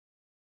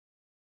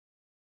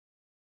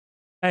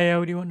Hi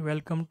everyone,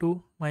 welcome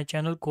to my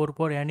channel Core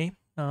for Any.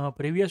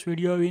 Previous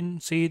video we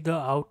see the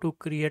how to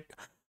create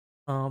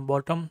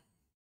bottom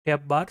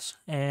tab bars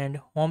and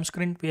home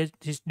screen page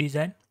this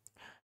design,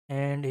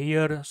 and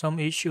here some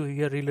issue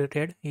here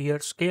related here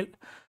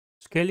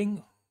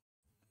scaling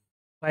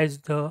is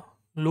the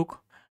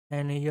look,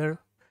 and here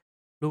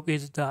look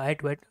is the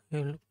height weight.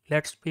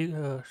 Let's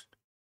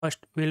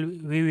first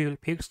we will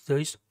fix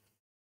this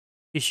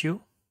issue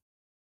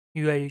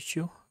UI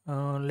issue.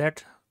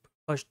 Let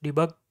first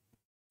debug.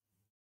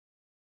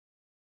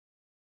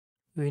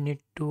 We need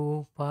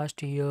to pass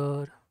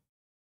here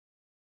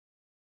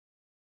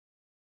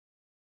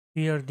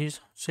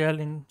this cell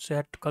in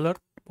set color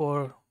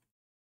for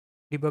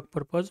debug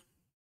purpose.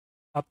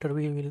 After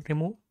we will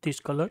remove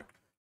this color,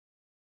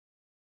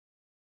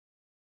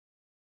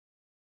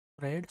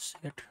 red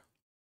set.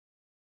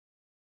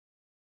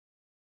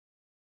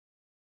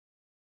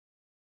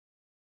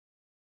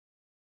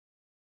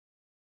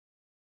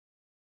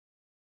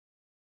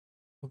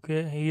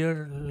 Okay,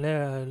 here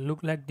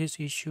look like this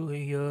issue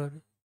here.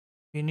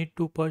 We need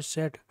to first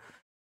set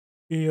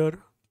here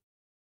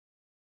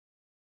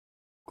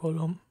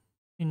column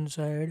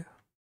inside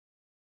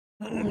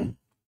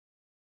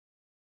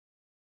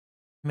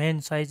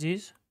main size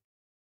is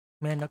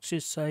main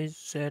axis size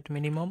set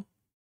minimum,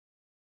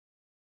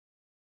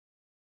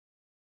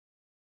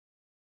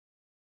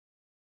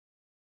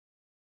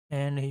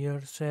 and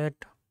here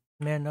set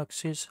main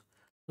axis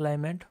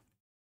alignment.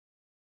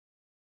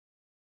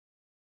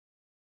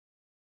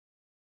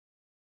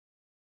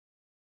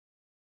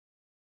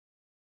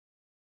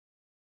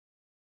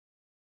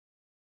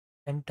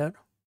 Enter.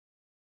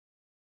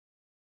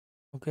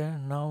 Okay,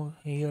 now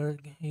here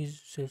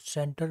is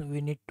center.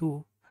 We need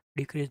to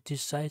decrease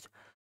this size.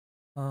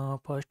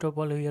 First of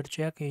all, here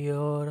check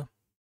here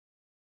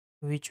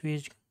which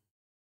is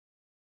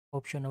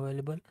option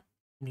available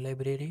in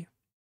library.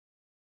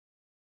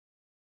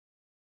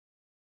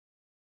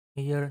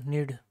 Here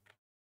need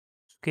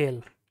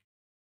scale.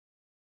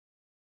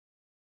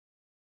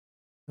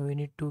 We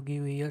need to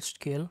give here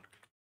scale.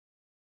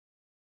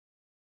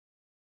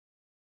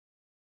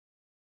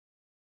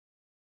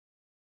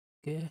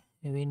 Okay,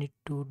 we need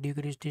to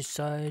decrease this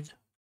size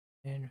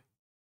and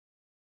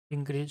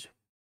increase,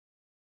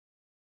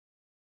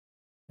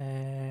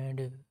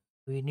 and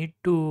we need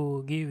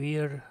to give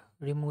here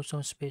remove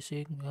some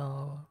spacing.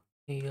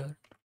 Here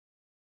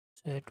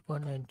set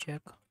one and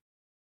check.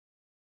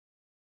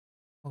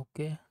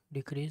 Okay,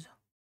 decrease,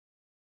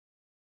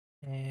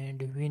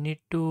 and we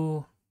need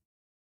to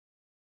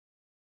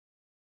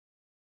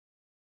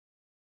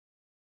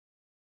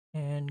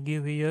and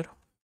give here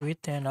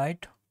width and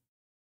height.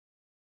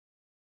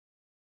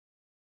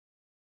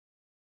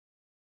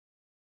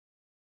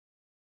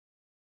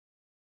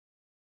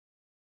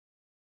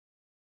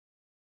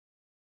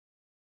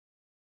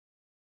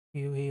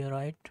 Give here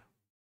height.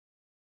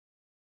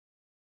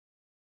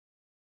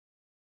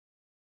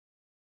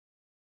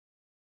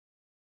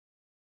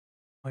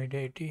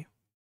 Identity.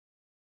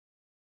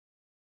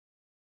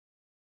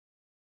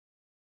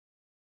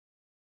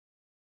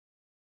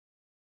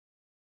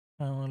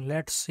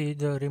 Let's see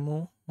the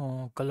remove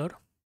color,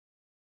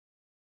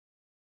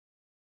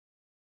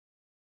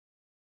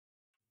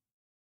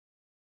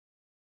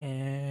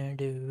 and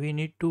we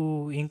need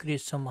to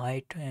increase some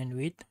height and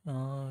width.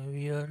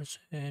 We are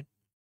set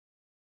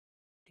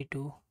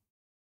 52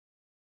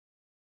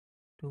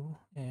 2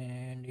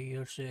 and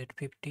here set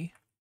 50.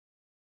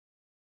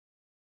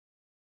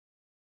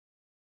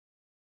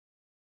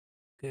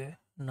 Okay,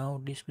 now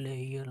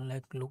display here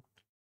like look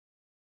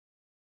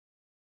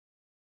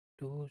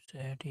to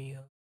set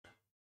here.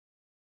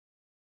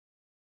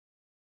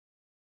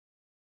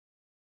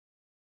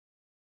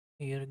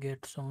 Here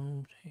get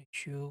some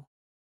issue,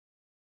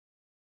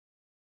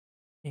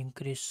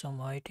 increase some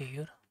height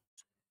here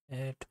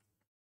at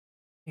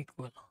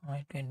equal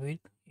height and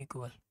width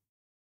equal.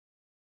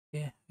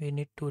 Okay, we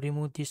need to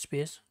remove this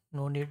space,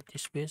 no need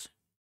this space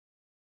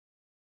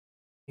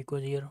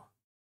because here,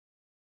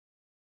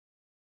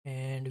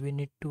 and we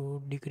need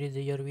to decrease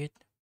here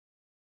width,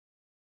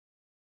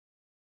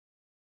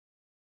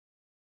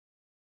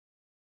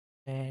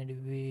 and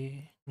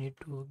we need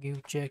to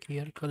give check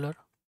here color,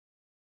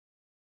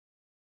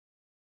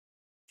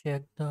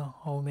 check the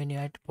how many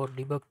height for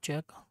debug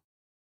check.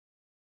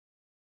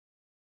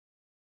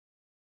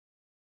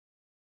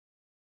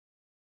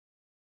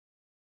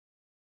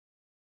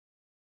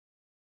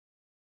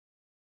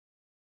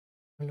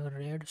 Color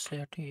red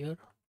set here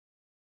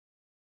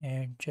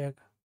and check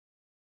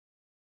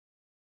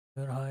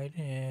your height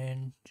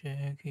and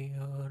check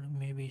here,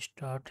 maybe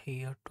start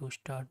here to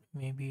start,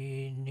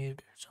 maybe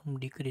need some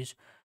decrease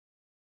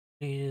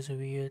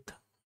width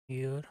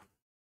here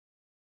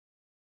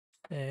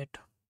set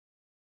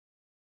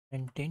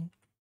 19.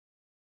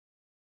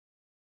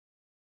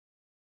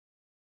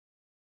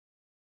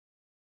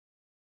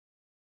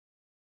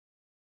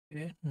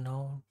 Okay,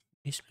 now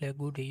display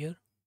good here.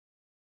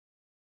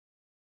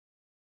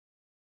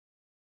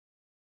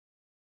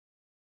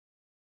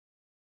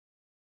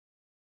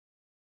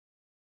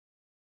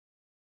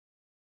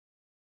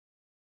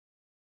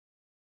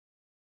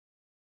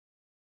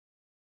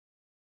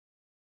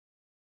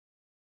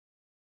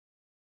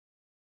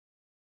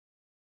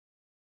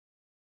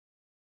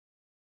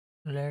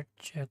 Let's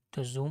check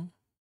the zoom.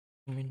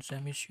 Means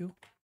same issue.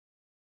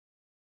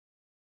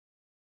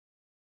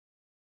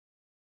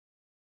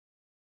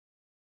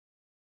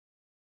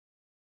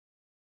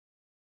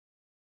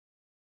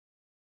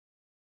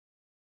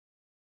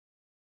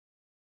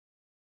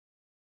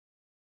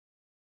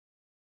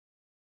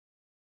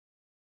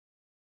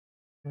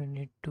 We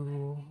need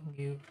to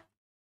give.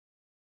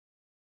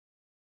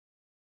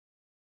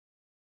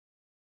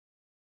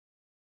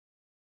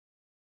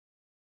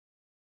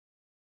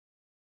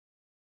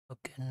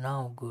 Okay,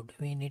 now good.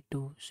 We need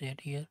to set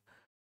here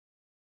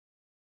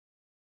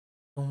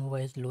zoom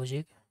wise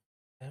logic.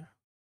 Here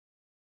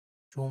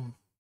zoom,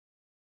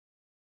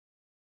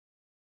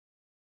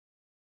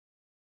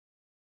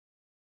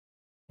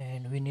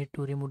 and we need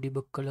to remove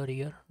debug color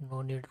here.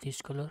 No need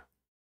this color,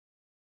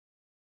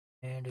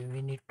 and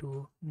we need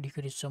to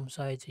decrease some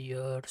size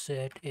here.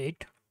 Set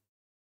 8.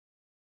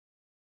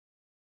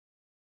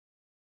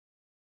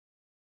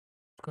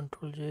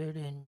 Control Z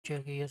and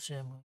check here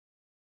same.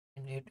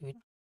 And it with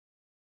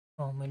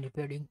how many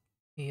padding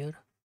here.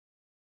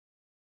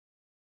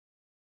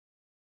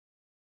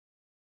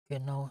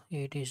 Okay, now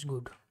it is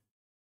good.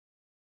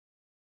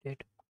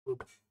 That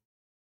good.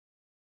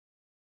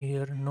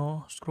 Here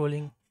no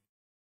scrolling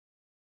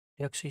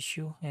text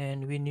issue,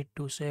 and we need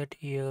to set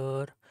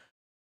here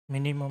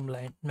minimum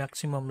line,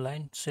 maximum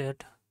line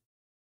set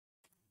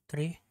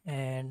 3,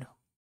 and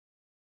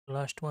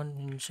last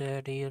one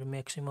set here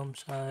maximum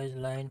size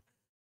line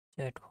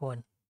set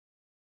 1.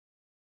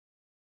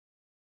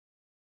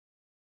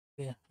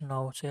 Okay,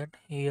 now set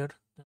here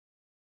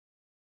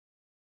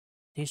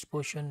this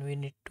portion. We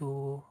need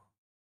to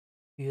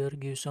here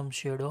give some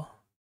shadow,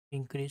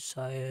 increase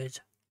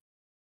size,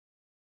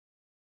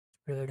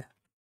 spread,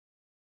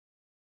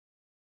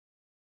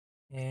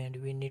 and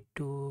we need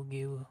to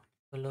give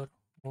color,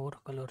 more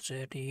color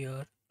set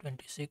here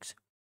 26.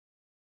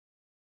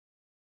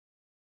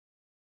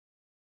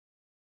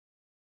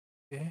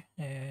 Okay,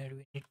 and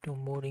we need to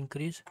more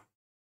increase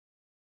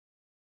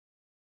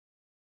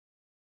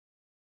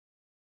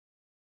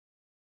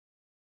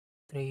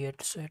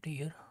 38 set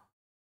here.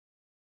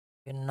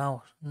 And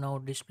now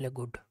display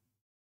good.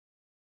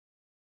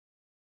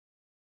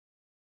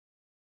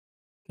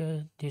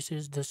 Okay, this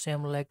is the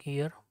same like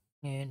here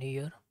and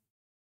here.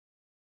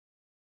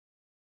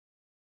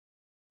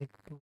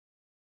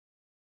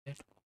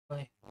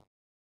 Bye.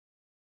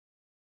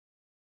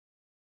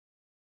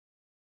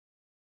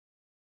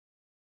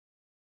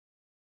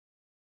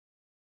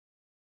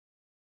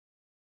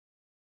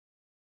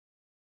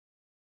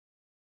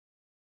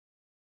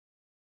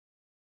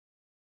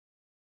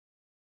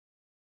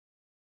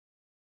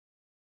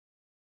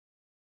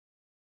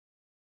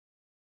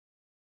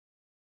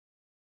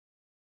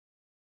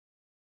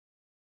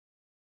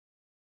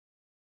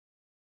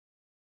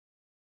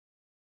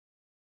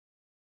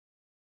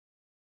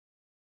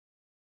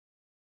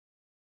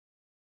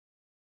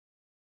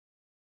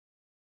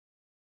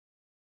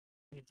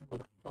 It's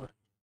good for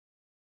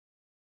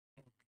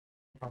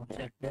now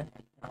set that.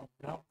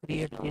 Now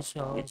create this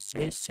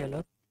base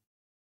seller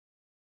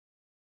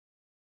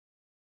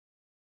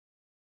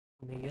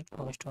here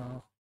first.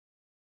 Now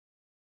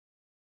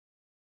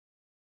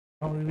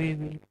we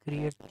will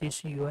create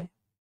this UI.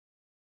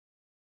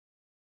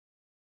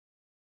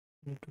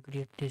 Need to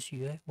create this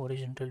UI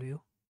horizontal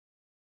view.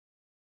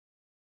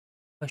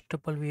 First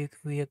of all, we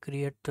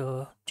create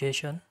the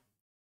JSON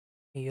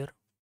here.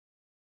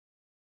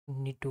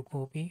 Need to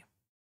copy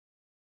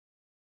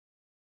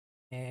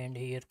and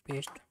here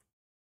paste.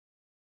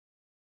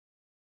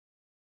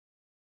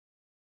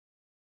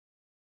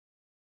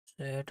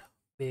 Set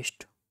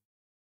paste.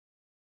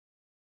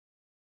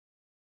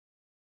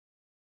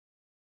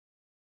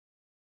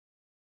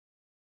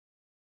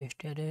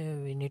 Paste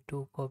array. We need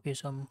to copy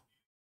some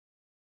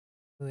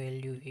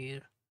value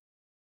here.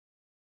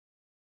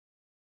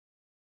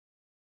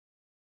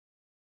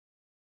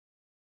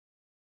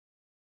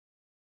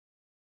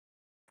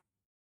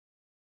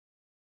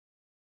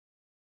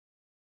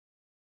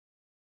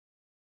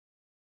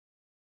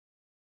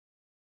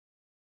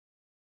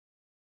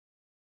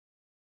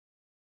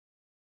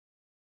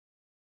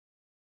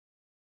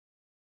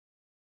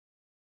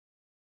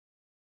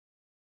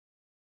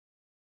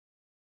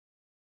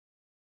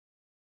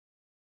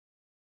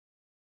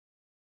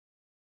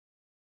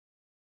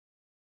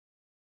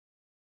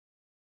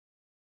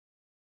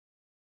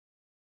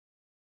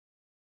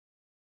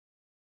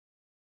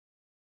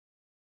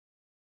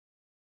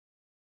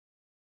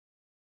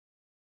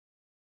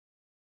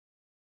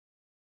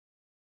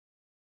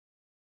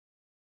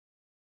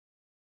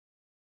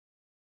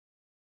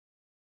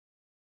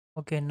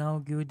 Okay, now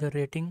give the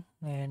rating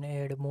and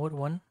add more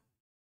one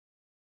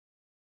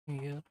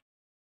here.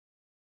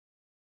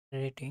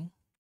 Rating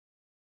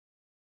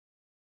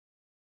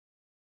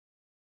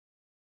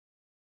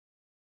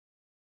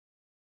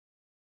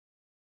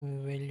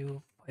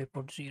value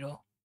 5.0,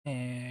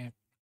 and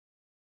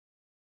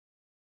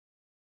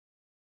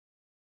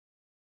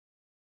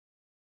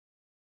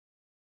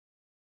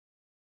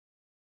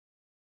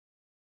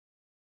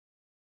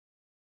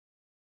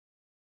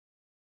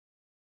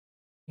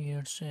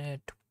here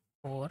set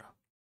 4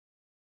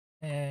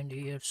 and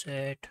here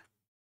set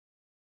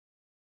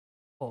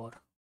 4.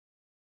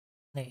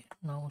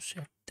 Now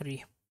set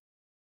 3.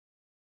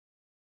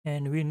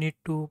 And we need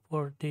to,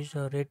 for this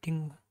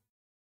rating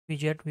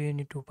widget, we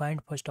need to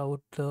find first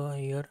out the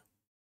here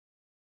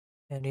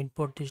and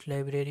import this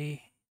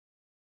library.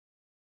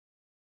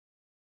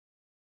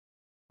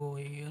 Go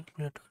here,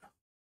 Flutter.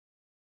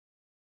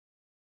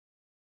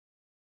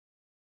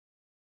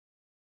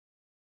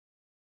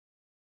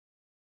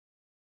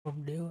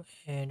 Update,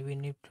 and we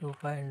need to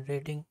find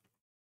rating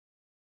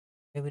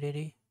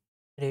library,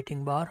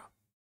 rating bar.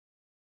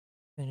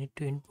 We need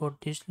to import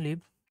this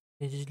lib.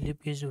 This lib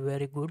is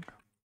very good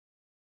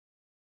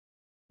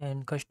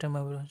and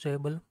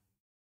customizable.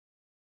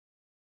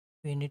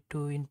 We need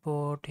to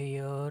import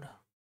here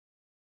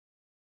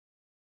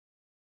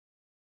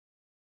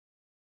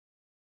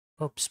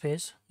pub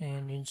space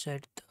and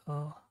inside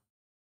the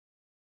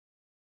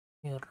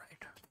here,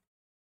 right.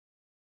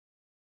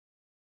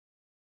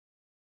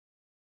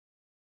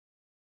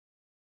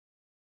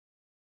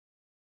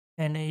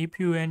 And if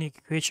you any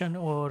question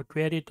or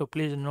query, so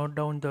please note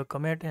down the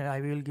comment and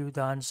I will give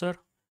the answer.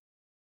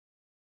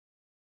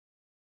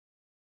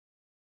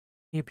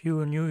 If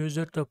you a new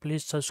user, so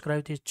please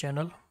subscribe this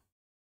channel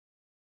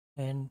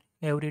and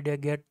every day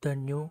get the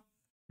new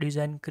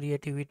design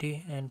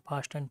creativity and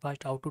fast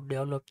how to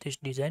develop this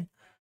design.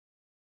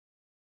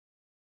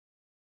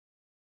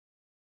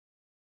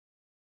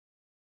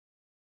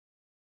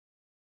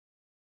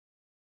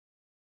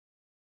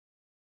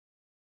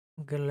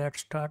 Okay, let's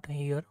start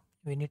here.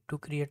 We need to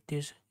create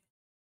this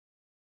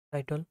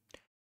title.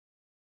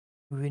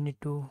 We need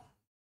to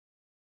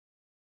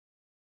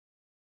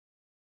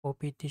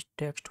copy this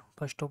text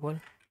first of all,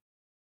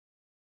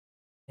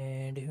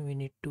 and we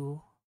need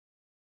to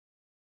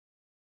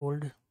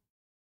hold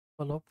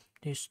all of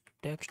this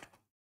text,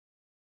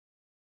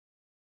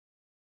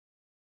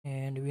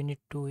 and we need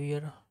to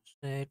here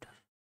set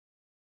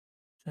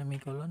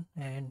semicolon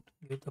and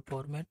give the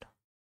format,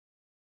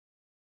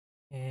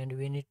 and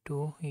we need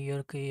to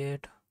here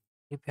create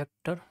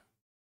refactor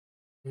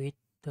with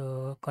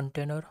the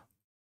container,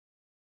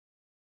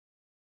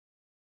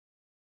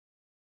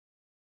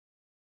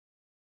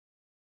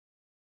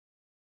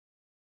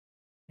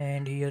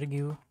 and here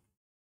give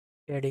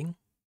padding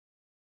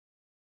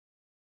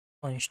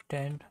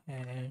constant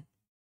and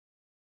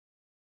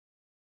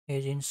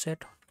age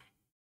inset.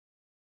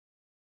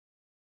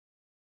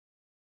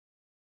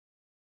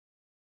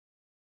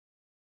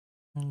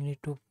 We need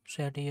to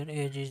set here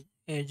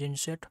age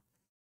inset,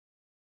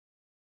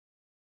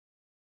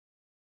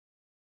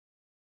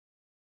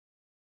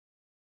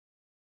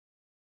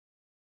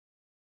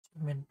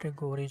 symmetric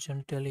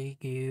horizontally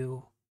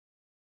give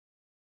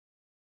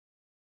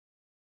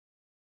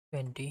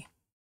 20,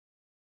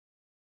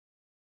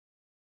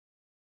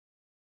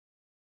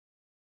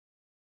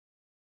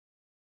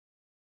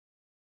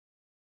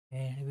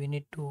 and we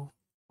need to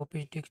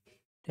copy the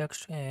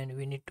text and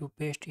we need to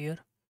paste here,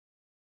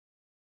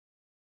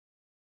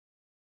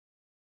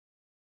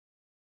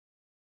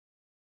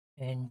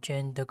 and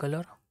change the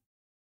color,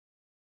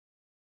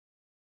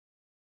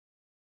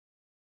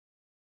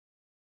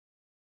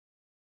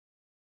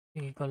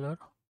 the color,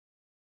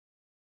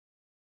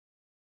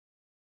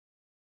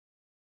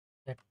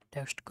 that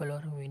text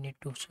color we need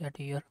to set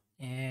here,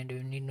 and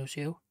we need to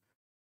save,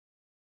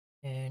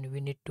 and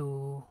we need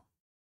to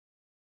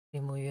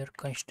remove here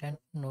constant,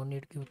 no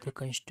need give the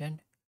constant.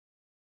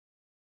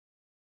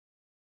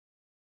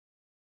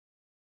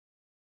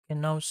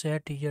 And now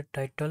set here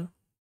title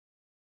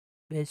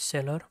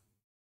bestseller,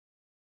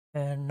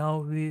 and now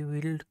we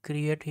will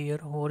create here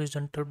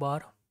horizontal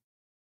bar.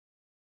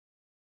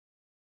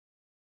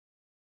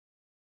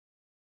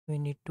 We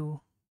need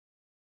to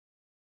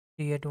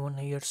create one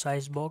here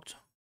size box.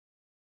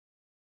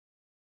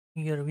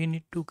 Here we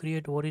need to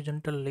create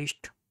horizontal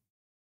list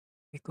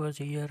because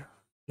here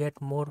get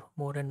more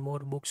and more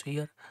books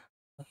here,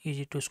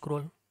 easy to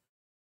scroll.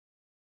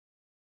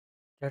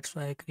 That's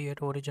why I create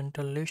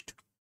horizontal list,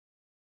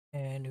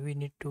 and we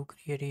need to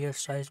create here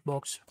size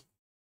box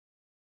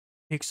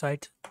big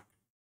size.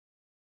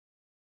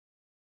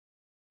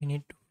 We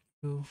need to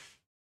do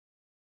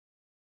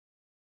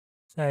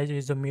size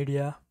is the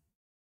media,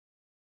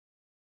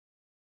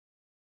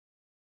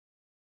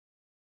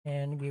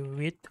 and give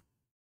width.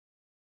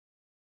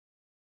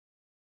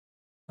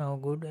 Now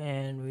good,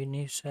 and we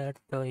need set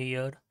the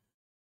here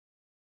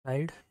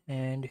child,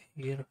 and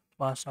here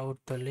pass out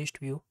the list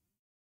view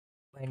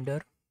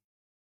binder.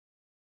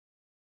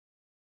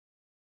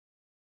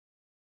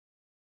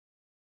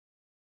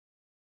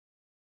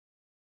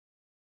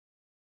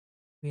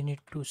 We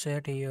need to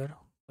set here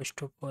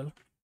first of all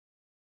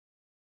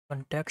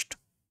context,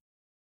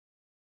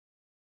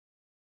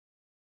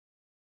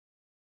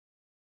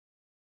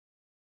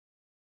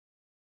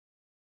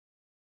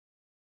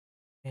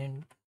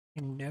 and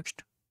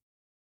indexed.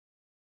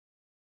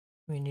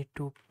 We need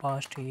to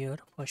pass here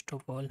first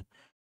of all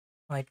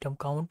item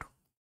count,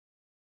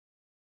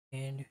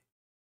 and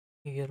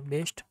here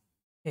based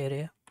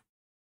array,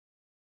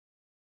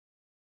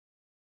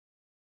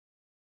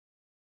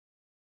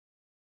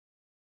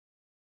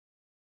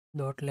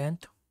 dot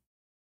length,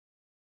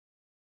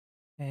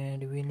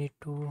 and we need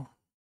to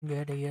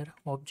get here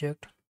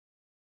object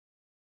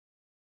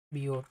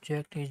b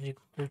object is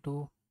equal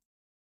to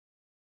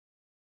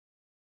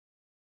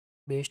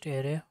based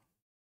array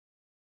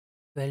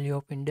value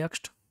of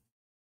indexed.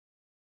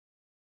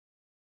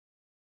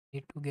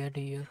 Need to get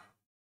here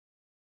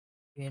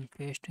and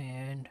paste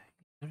and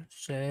here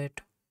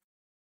set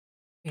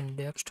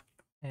indexed,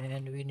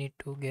 and we need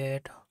to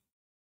get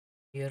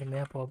here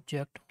map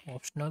object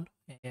optional,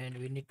 and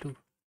we need to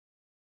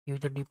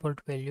give the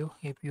default value.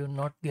 If you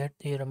not get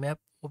the map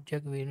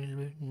object, we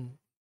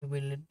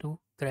will need to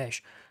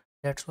crash.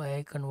 That's why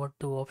I convert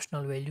to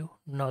optional value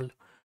null,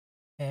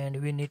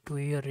 and we need to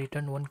here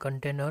return one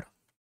container.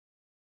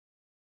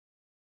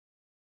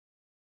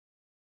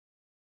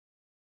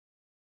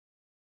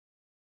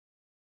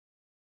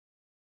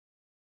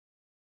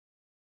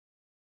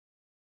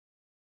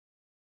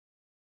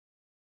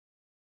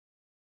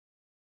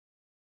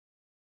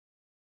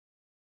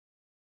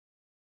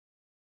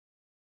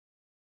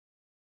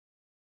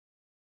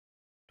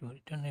 To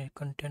return a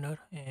container,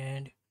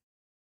 and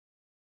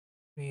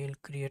we'll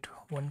create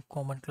one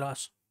common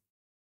class.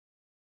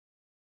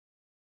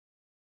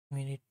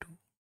 We need to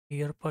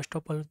here first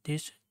of all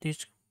this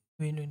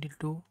we need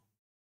to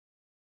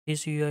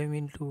this UI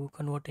we need to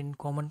convert in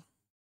common.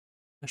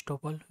 First of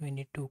all we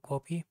need to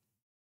copy,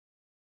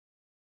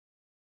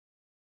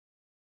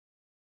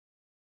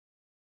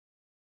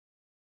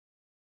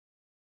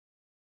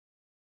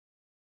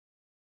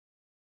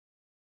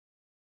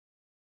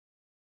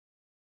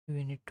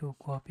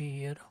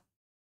 here,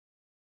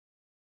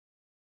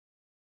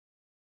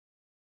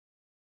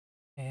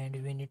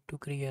 and we need to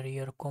create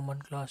here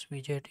common class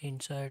widget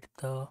inside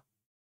the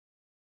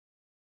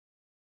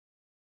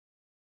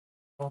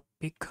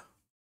topic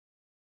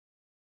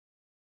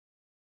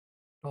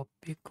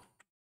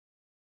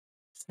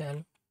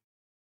cell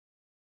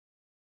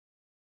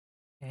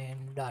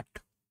and dot.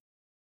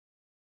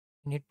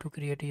 We need to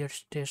create here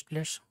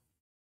stateless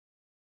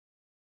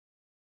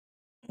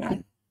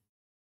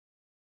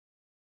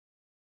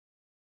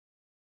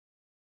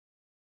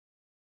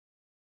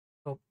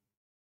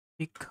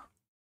topic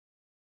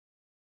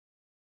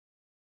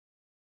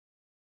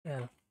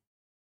cell.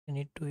 We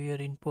need to here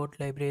import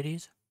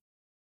libraries,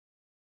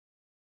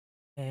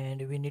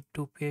 and we need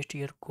to paste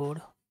here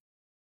code,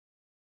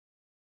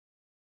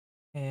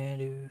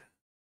 and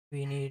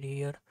we need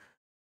here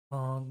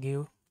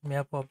give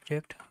map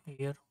object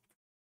here.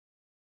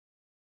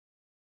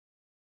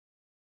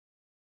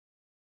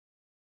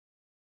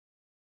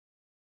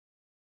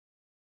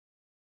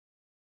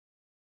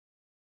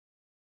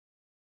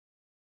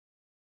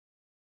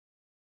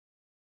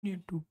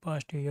 Need to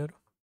pass here,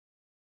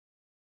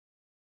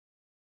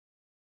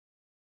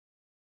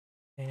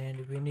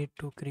 and we need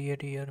to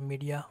create here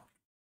media.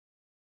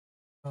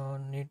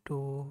 Need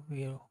to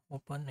here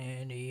open,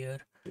 and here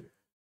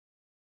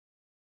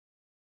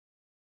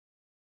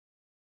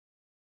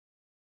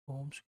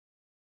homes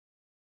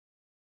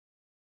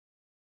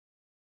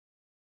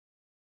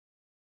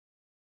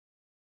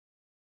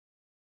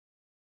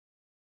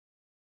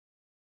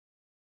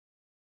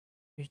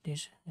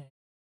business, and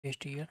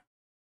paste here.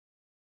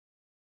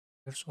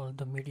 That's all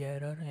the media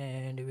error,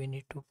 and we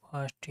need to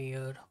pass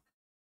here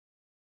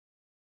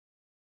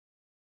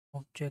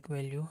object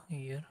value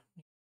here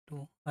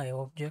to I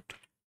object.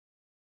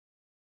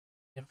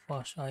 Here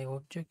pass I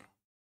object.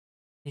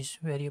 This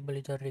variable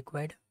is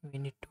required. We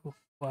need to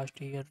pass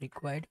here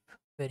required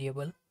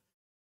variable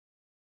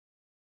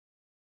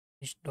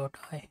is dot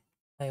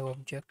I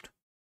object.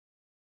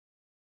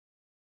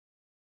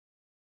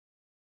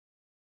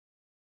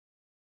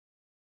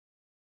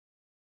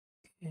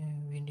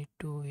 We need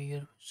to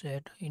here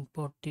set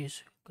import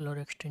this color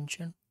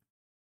extension.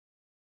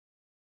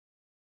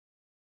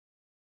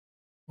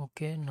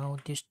 Okay, now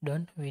this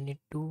done. We need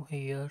to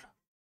here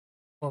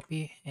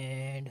copy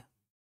and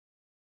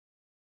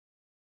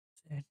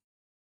set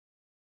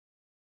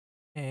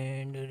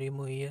and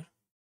remove here,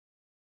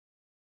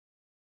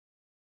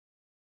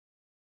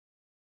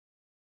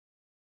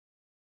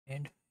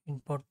 and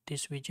import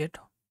this widget.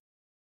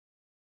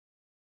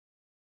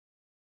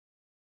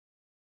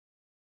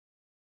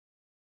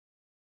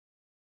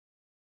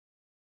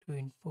 To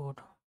import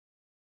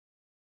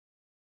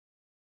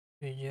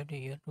widget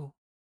here too,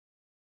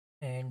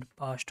 and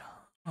past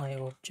I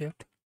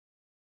object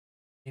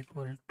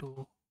equal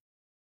to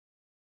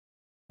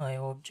I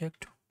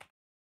object.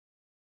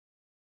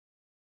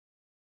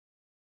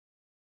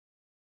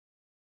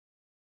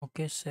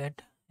 Okay,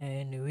 set,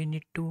 and we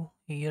need to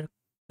here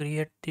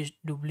create this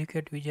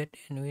duplicate widget,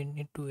 and we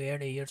need to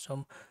add here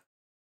some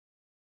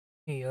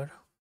here.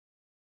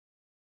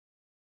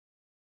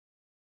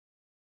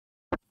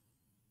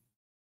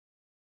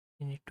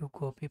 We need to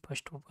copy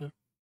first of all.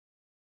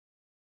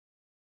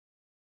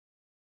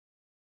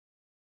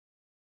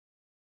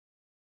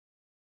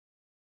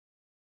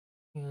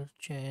 Here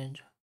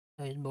change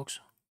size box.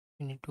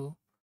 We need to,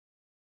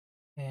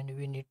 and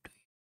we need to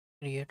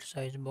create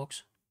size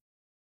box.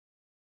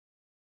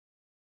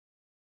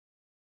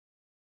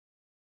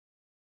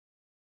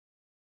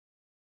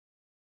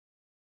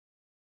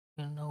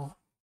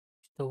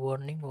 the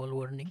warning, all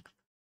warning,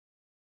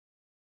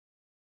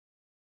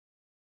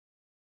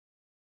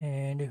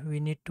 and we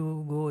need to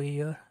go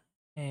here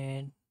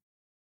and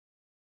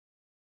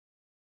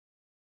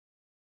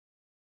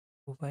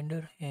to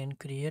finder and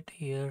create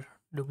here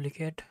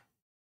duplicate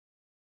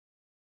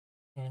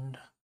and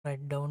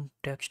write down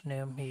text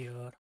name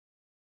here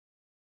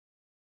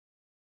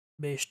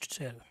best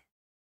cell.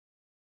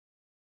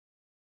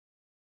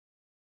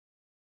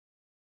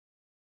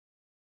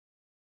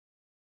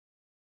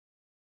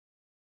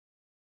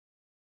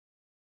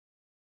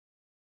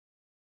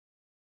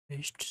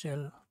 Best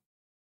cell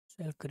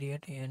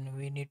create, and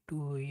we need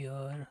to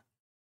here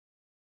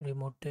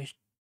remove this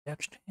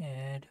text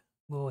and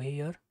go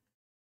here.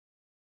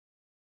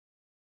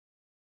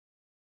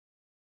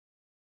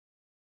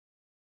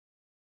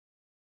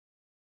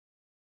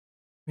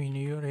 We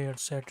need here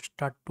set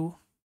start to,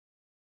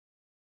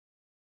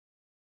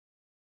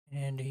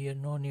 and here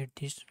no need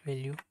this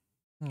value,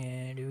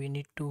 and we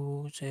need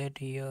to set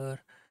here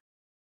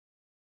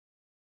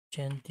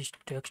change this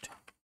text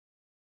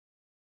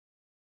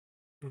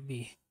to be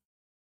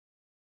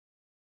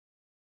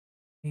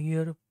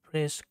here.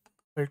 Press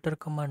filter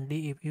command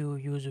D if you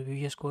use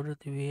VS Code.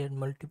 We had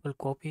multiple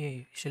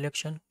copy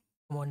selection.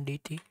 Command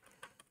DT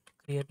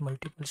create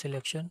multiple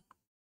selection,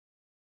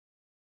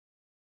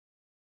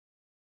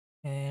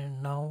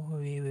 and now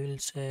we will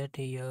set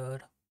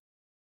here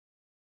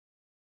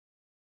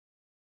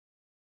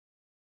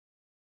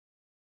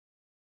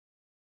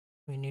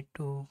we need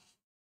to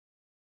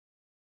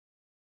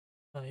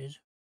size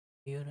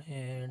here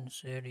and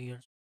set here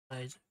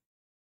size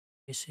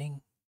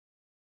spacing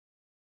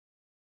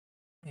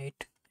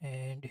 8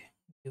 and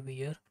give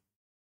here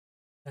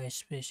size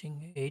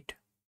spacing 8,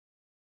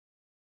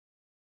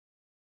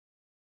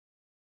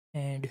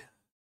 and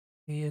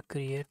here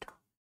create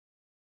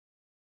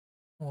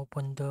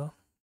open the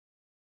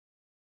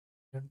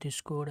this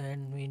code,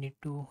 and we need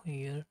to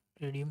here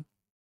redeem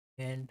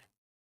and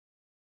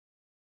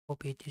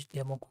copy this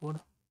demo code.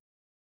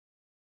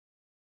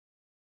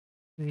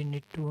 We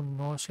need to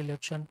no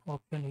selection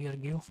option here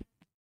give,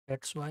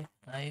 that's why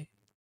I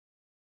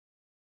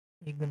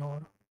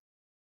ignore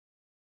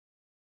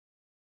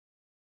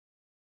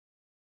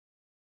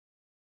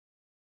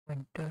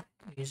pointer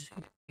is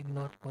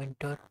ignore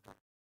pointer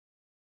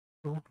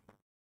to,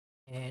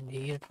 and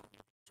here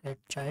set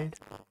child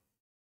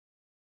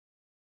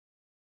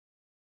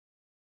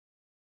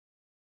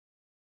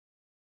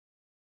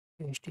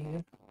paste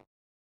here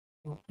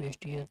to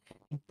paste here.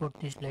 Import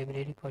this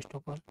library first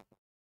of all.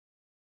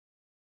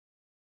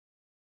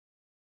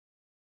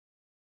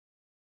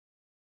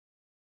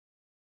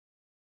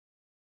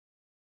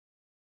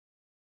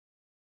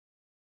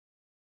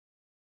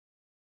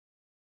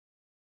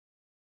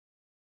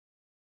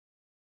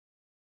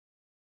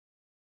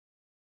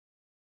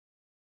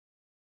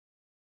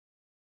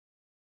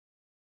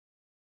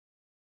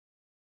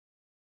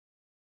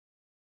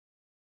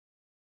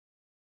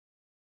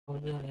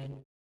 Browser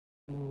and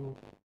to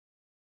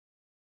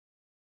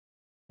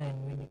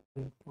and we need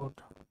to import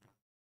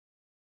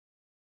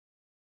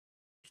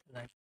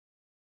slide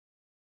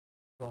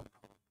drop,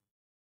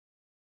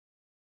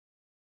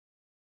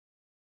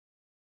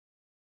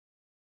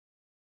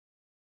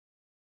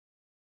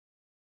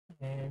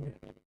 and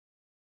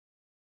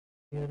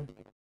here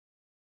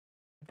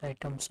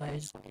item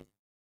size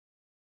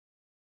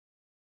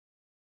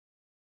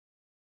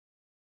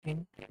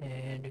in,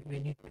 and we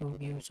need to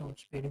give some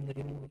speeding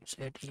review,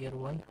 set here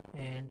 1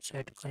 and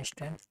set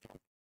constant,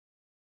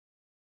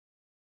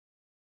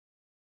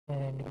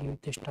 and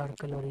give the star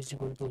color is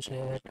equal to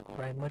set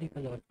primary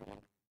colors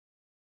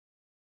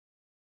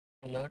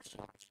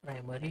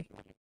primary,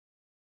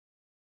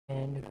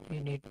 and we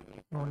need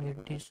no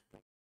need this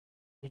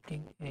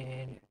setting,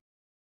 and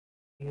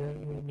here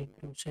we need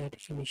to set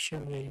initial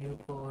value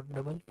for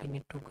double. We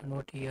need to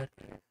convert here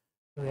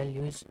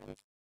values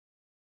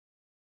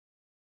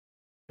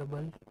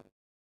double,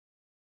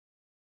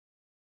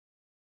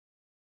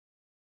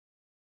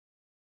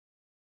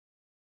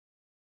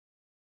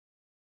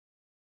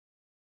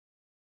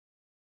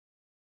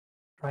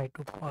 try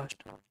to fast.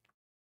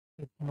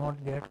 If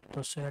not get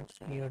the set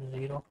here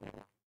 0,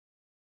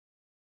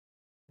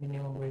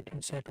 minimum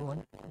waiting set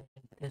 1, and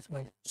this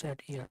way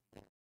set here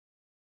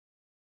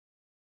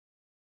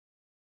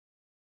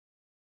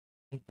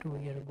need to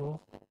here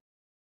go.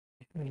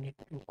 We need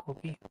to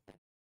copy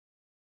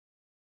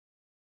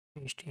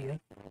paste here,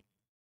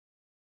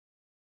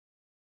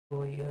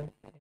 go here,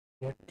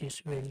 get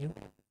this value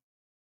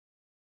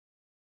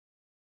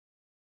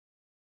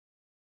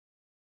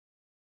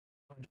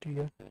first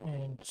here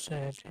and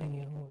set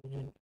here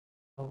origin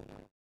of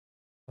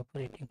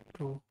operating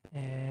true,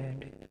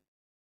 and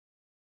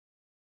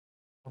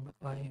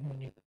modify we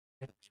need to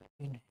get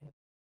in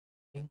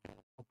heading.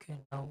 Okay,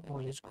 now all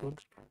is good.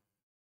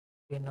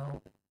 Okay,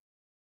 now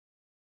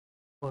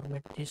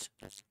format this,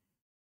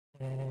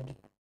 and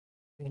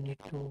we need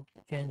to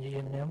change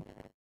your name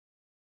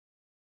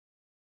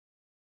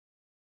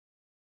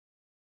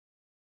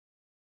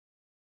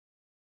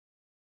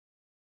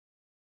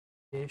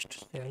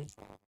paste cell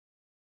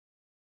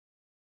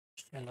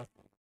seller.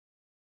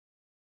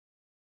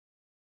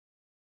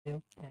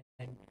 Save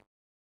and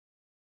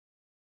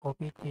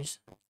copy this,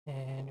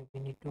 and we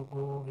need to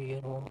go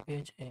here home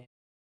page and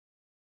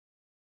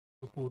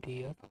put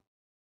here,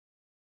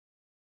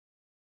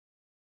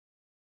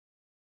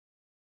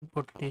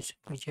 put this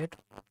widget.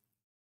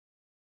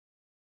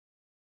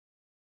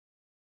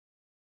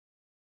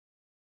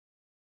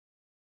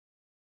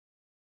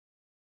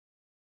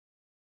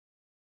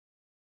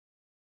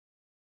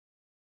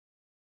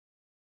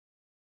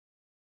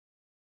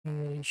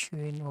 Here issue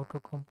in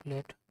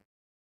autocomplete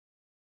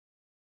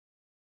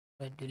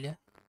by delay,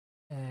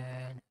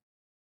 and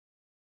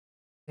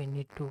we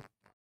need to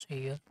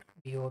say here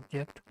the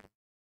object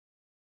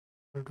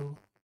will do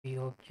the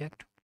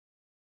object.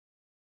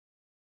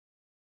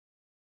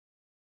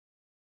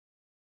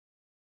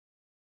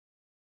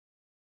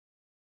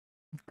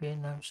 Okay,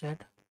 now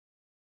set.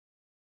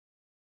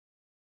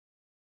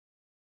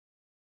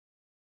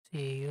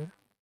 See here,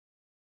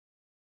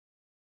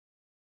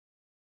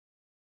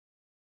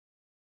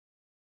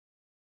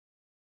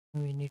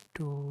 we need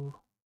to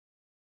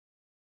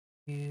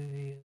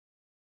give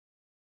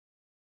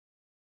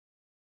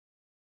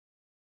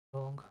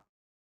long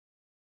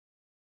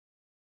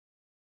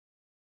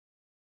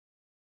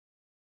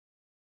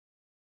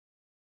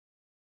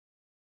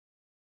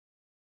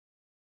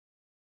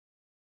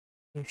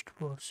list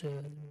for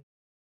sale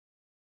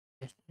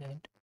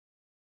length,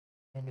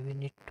 and we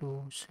need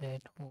to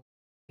set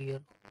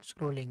here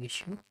scrolling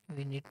issue.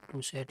 We need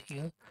to set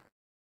here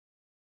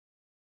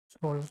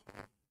scroll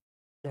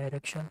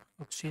direction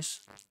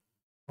axis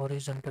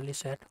horizontally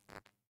set.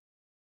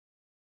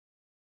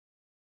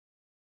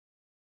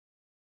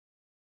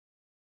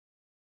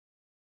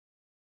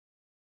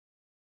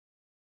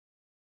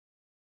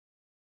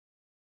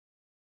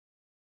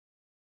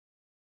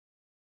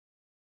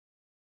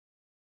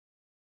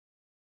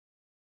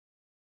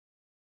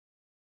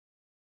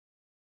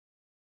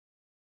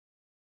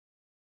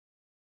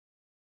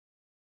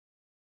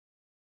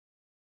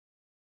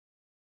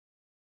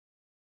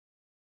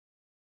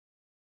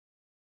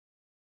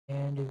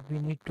 And if we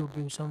need to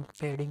give some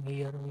padding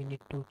here, we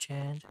need to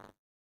change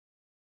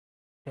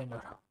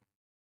tenor.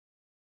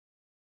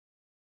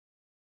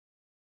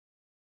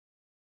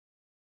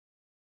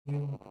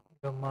 Give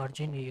the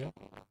margin here,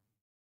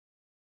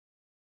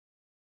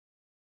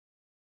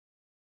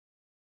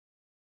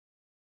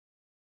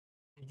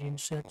 margin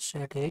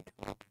set 8,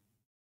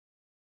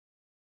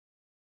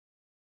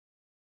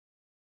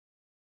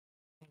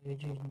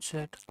 margin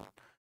set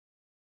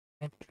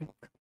metric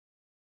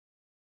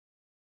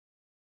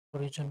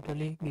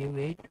horizontally give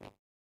 8.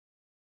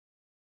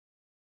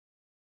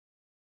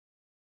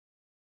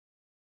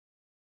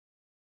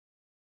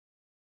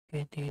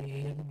 Okay,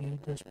 here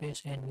give the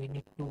space, and we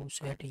need to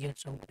set here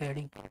some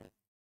padding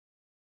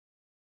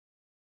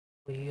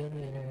here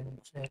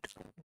and set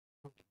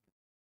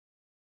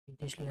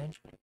this line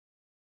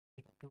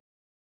to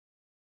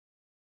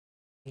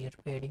here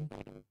padding.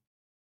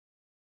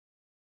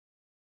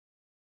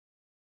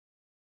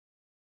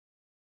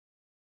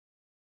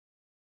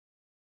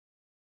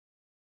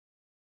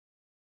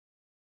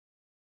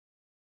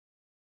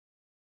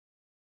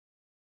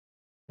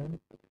 Then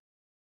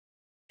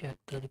check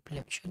the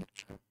reflection,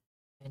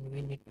 and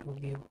we need to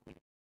give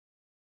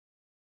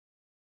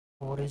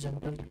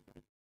horizontal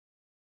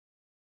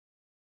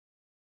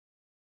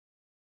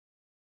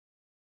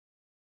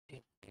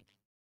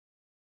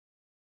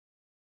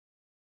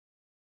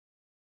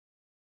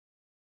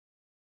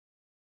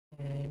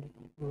and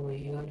go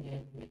here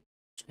and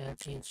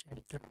set is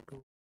center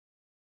to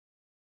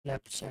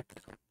left set.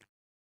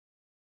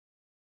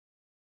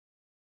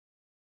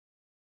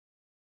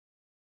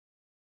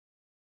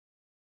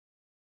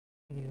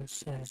 Here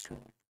set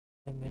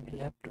element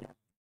left,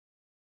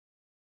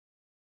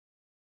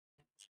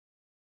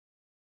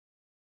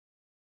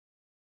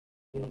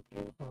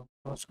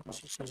 cross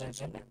axis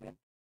alignment,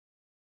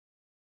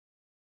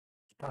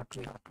 start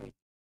with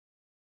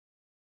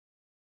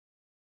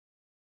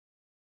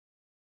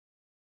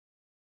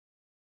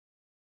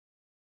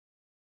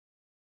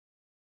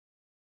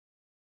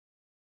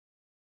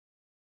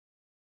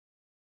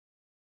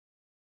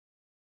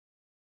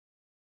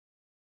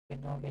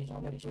and now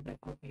there is a back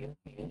up here,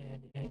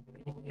 and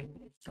we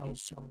need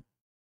some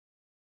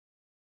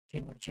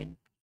margin.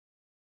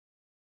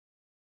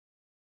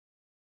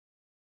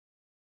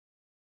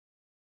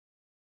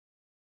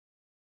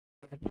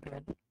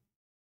 Pad.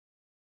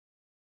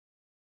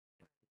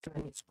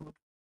 It's good.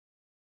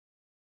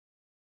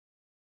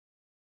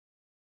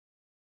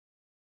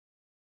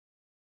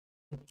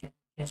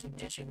 Yes, in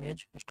this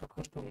image, stop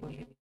to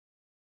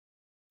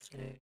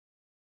select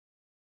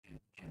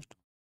just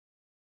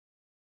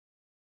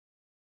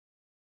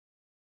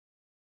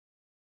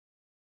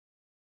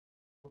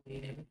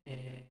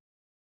a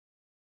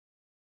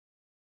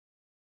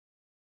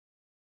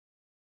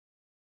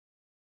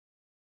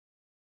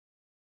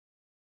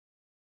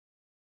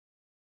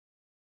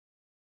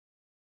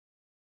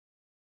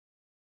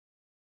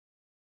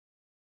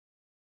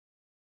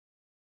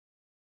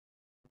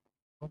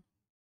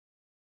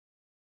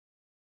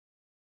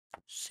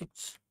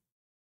 6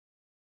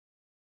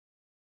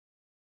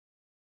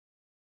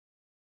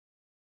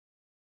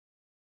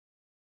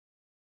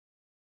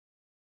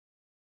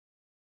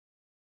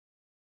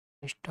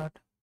 Restart.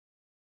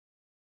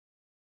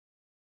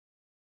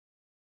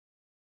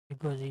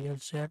 It was here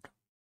set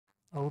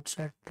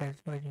outside. That's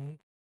why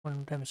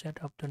one time set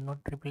after not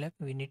reflect.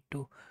 We need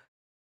to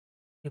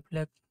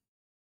reflect,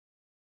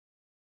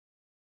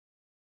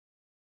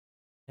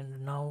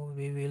 and now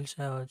we will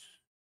change.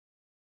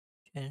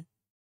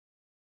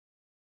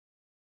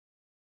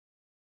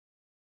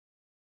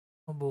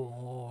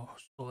 Oh,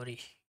 sorry.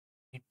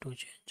 Need to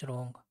change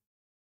wrong.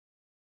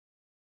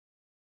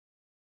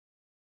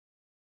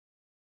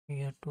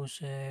 Here to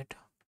set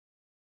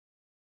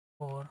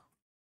 4,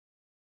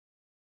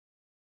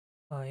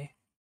 5,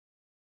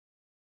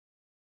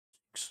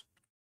 6,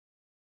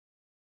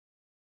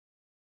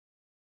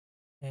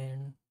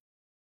 and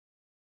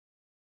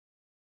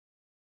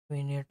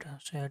we need to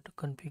set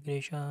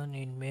configuration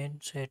in main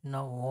set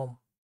now home.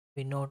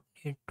 We not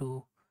need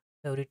to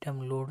every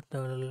time load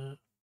the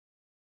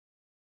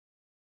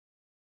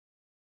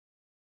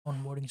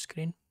onboarding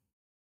screen.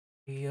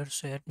 Here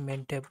set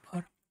main tab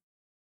bar.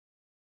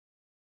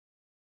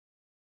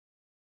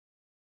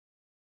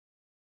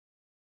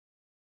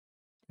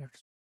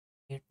 Let's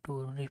need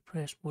to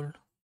refresh full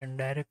and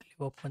directly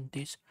open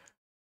this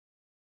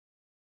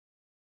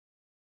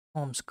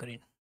home screen.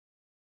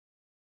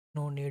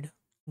 No need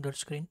the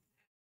screen.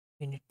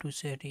 We need to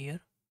set here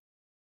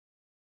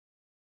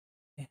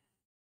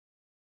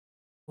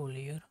full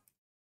here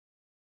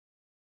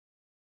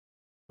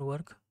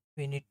work.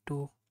 We need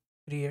to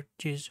create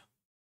these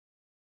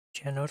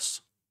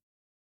channels.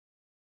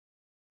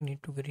 We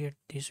need to create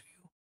this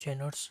view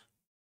channels.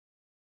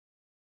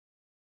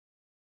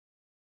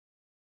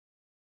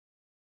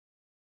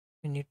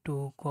 We need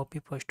to copy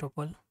first of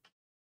all.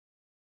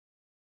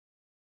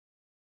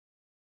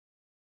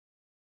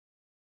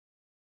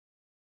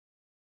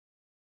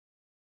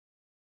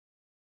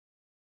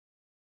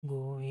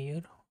 Go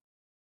here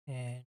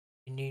and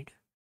we need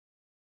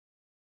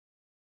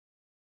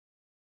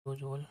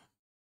those all.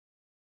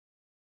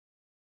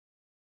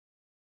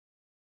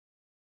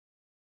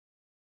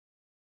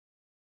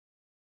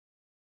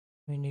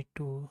 We need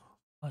to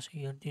pass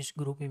here this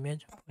group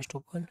image first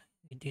of all.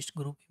 With this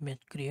group image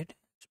create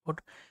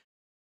export.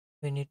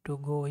 We need to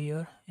go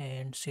here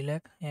and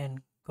select and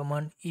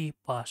command E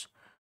pass.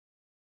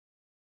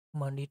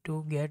 Command E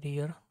to get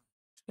here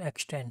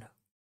extend.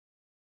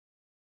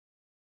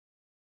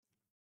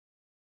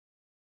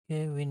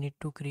 Okay, we need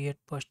to create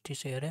first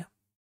this array,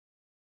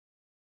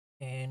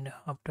 and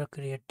after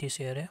create this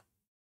array,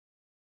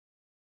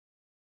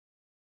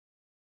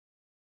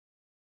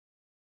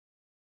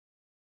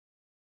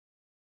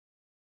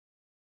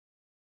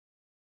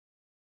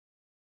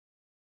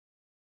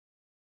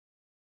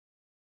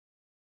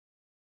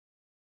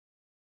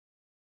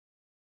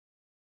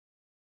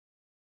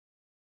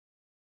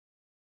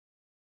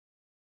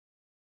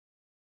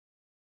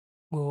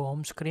 go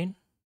home screen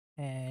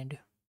and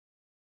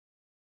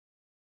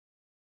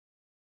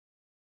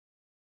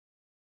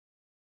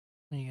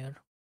here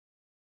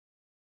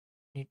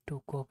need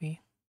to copy,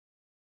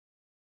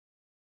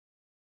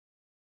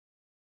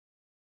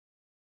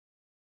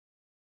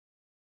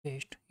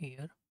 paste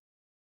here,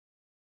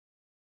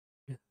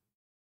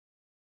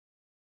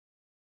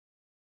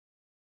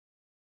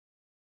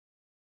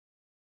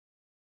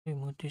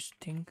 remove this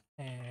thing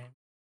and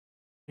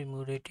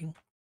remove rating.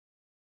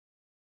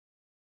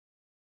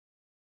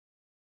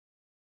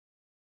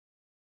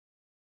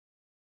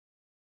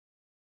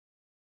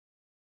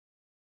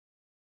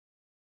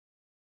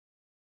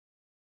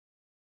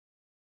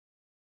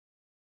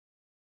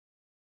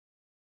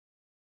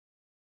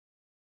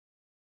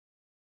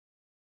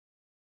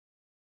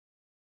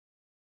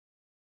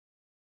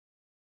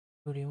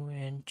 To remove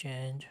and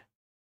change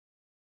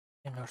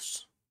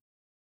channels.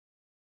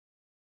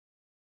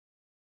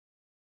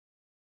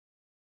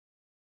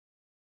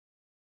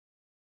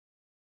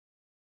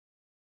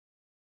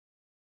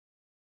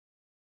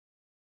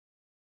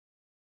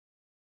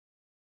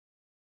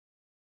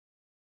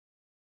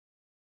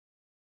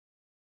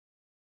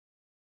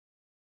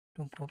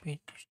 To copy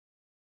this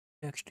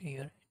text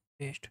here,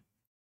 paste,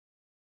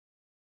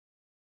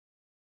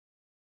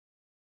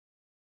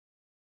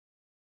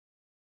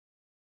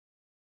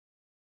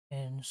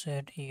 and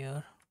set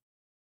here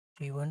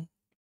G1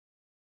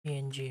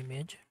 PNG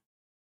image.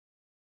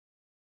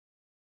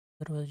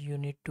 Otherwise you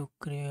need to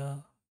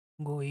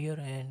go here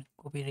and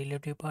copy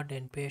relative part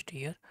and paste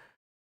here.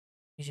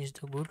 This is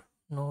the good,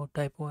 no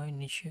typo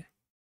initial.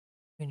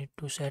 We need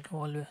to set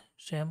all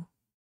same,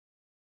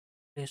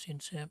 place in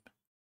same.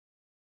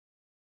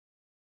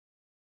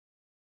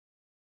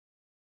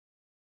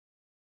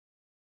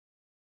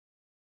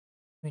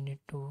 We need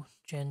to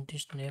change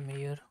this name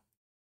here.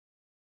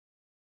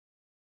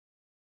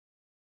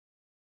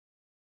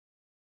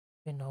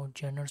 Okay, now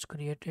channels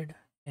created,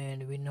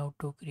 and we now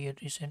to create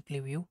recently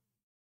view.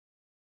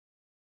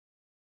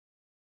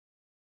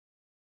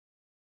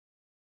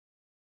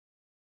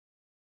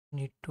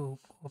 Need to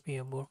copy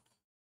about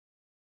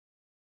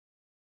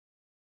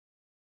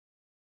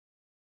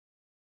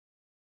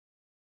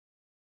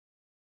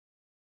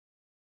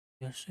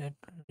your set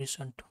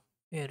recent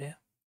array.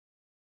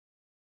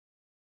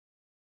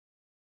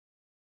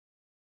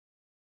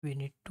 We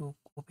need to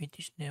copy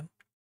this name,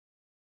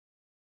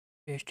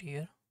 paste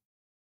here,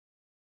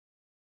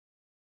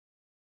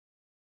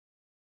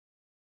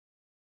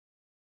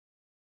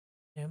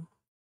 name,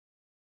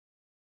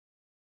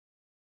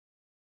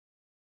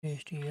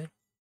 paste here,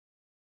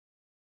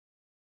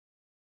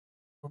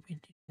 copy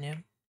this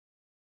name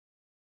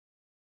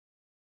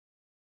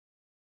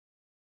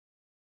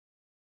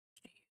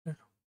here.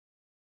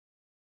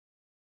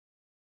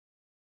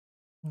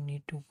 We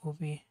need to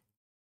copy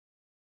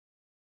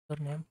the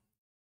name,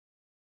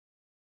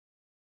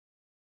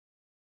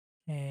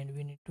 and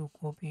we need to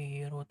copy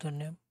here author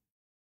name,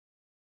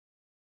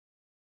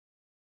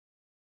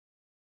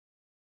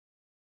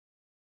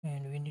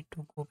 and we need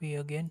to copy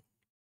again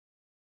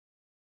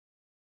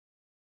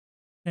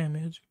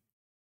image,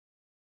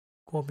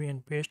 copy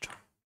and paste,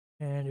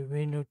 and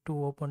we need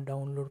to open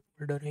download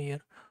folder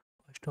here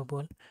first of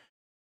all,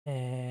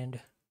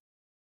 and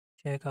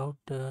check out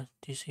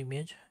this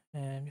image,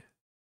 and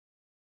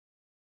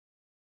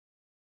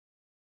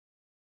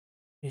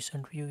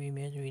recent view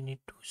image we need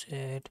to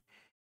set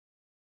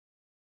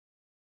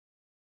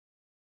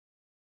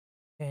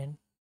 10.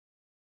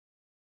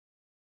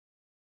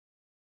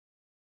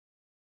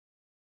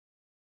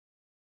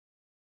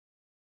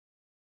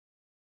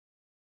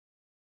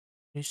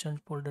 Recent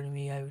folder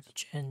I will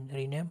change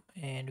rename,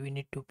 and we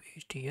need to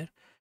paste here,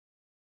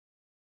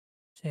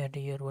 set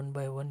here one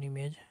by one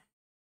image,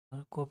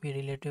 copy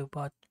relative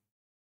path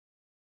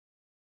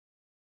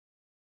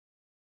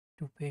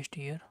to paste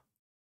here,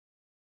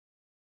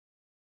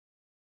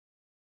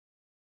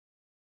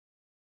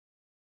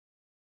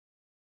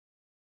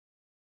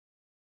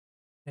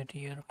 set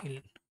here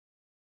 10,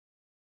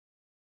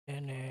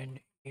 and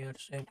here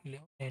set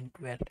 11 and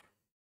 12,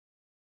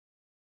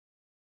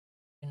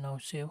 and now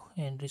save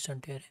and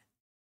recent array.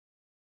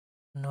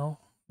 Now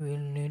we'll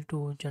need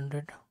to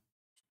generate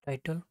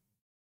title.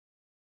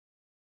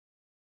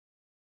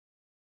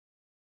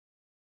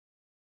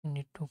 We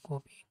need to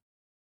copy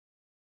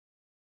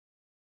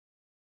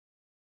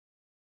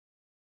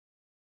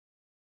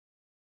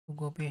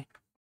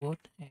both,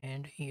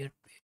 and here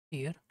paste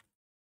here,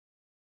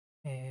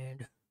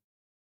 and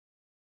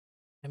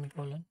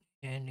semicolon,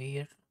 and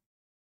here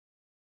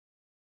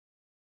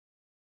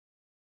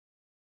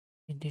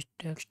in this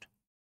text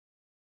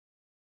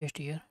paste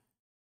here,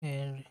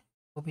 and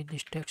copy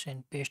this text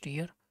and paste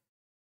here.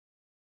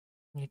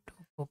 Need to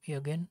copy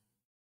again,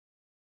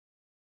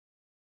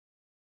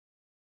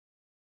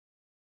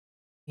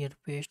 here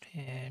paste,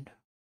 and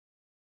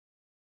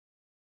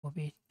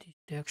copy this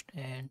text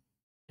and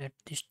set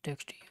this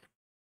text here.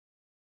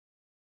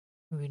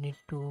 We need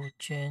to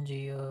change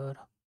here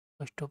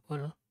first of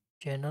all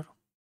genre,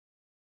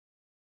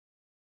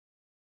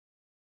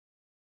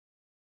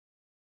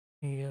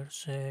 here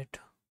set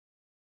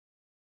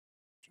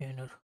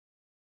genre,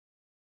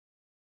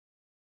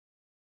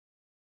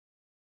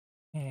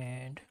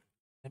 and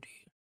set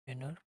here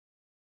genre.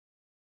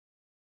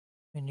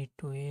 We need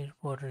to here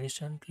for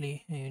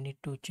recently, we need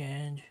to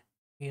change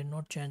here,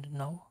 not change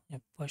now,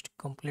 first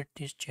complete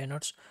these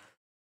genres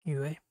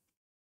UI.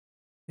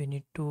 We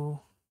need to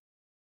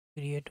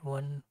create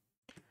one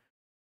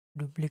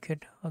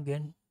duplicate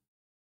again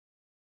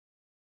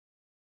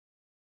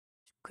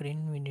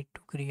screen. We need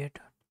to create,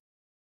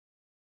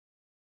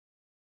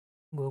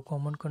 go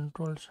common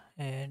controls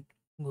and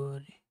go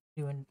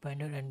event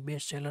finder and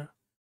base seller.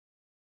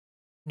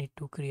 Need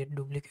to create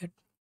duplicate,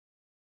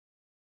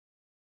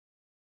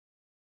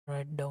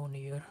 write down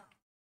here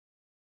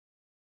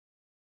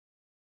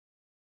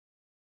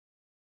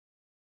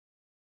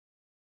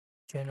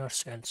genre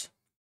cells,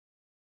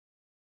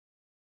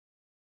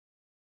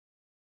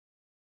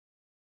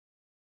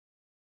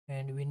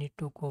 and we need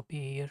to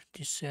copy here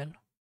this cell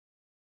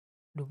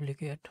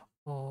duplicate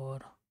for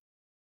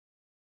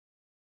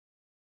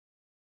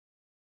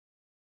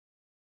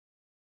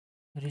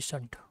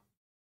recent.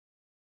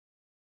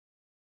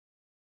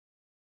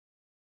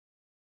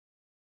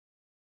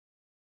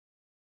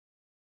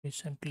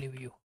 Recently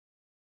view.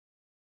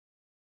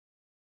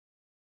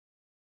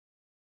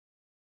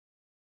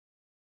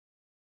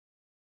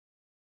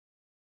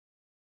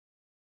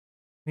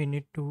 We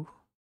need to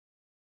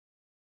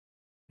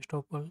first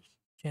of all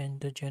change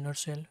the genre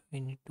cell.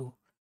 We need to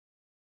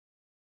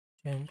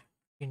change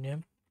the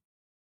name,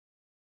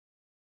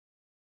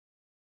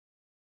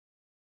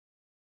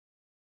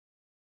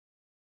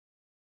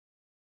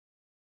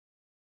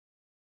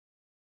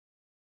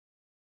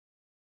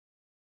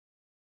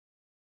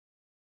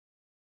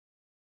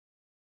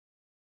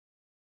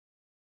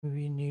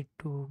 we need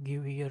to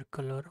give here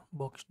color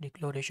box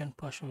declaration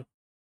password,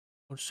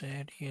 or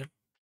set here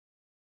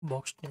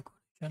box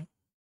decoration,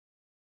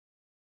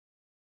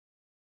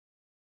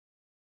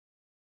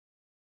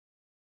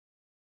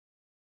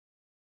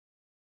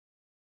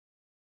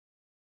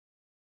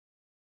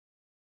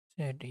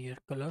 set here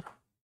color,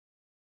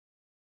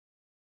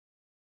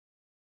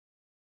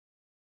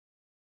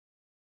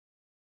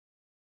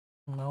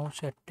 now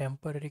set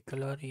temporary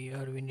color.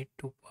 Here we need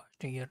to pass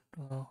here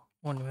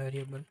one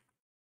variable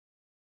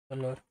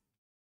color,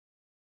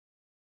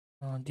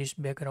 this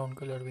background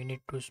color we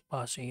need to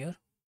pass here,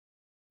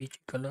 peachy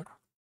color.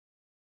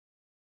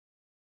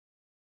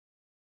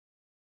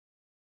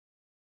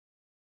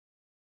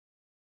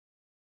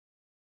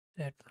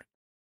 Set.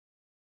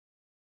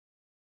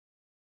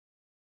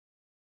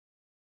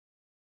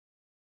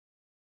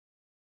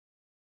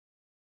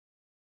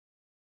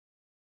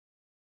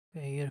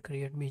 Okay, here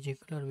create bg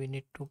color. We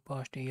need to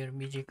pass here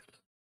bg color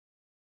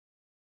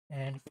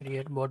and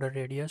create border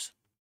radius.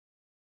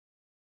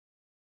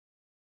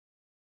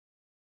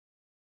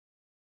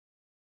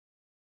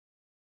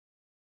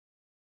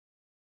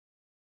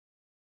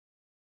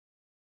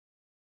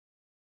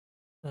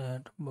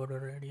 Set border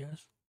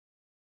radius.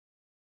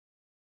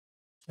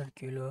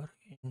 Circular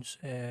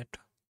inset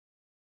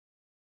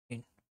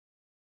in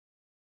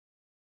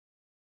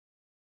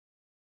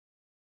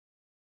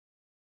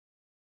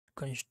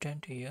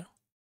constant here.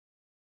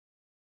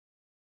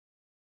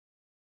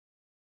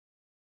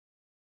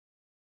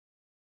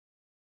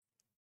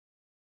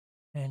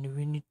 And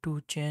we need to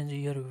change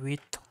here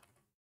width.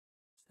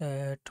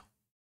 Set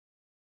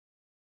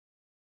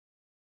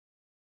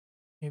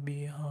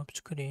maybe half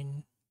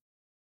screen.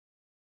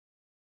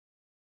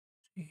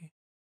 See,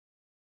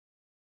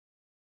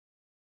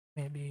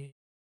 maybe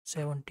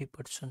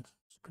 70%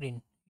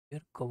 screen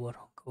here. Cover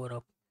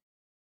up.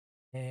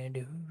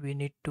 And we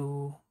need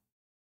to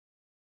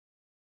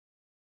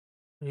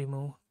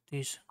remove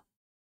this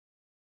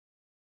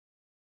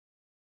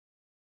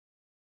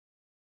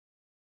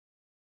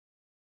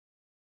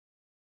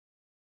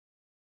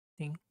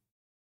thing.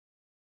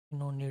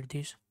 No need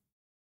this.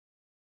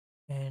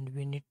 And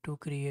we need to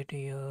create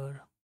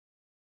here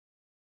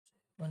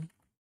one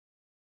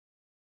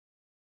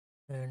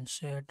and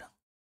set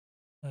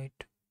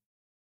height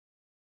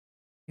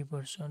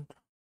 50%,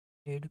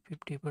 add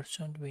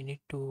 50%. We need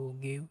to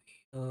give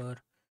here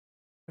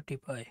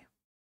 35.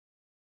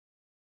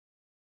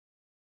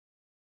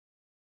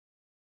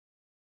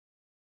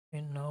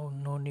 And now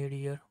no need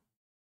here.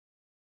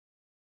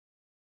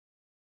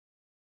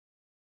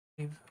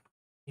 Leave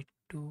it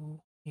to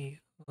here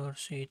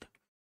set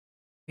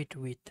it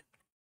width.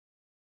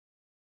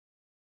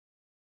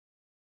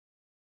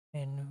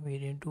 And we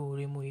need to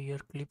remove here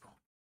clip.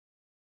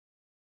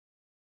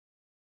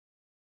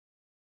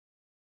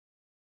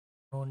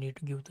 No need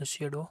to give the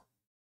shadow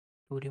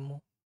to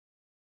remove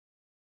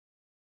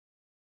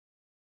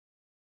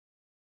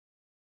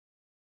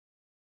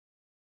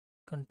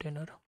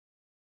container.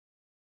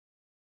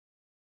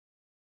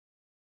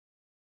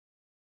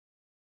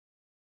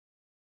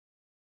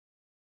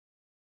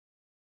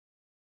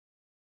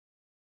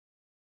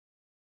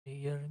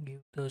 Here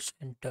give the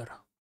center.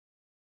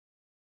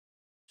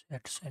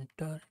 Set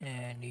center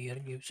and here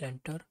give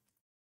center.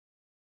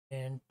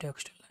 And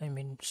text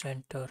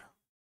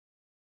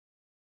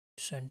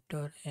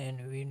center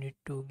and we need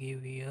to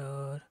give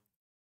here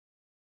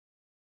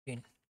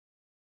pin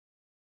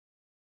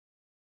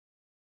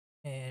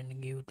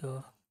and give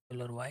the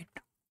color white.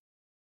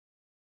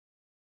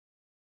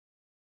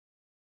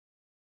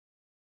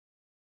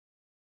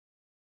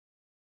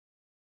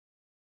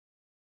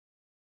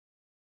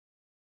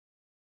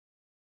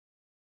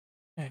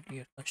 And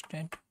here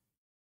constant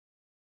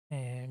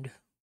and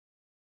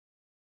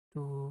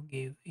to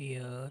give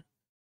here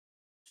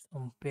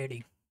some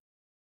padding.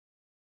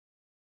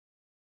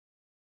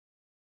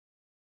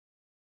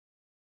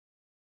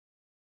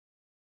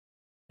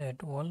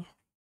 That all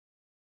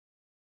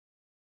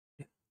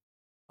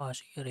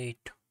pass here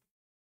 8.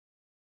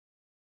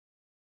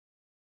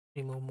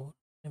 Remove more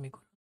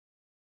semicolon.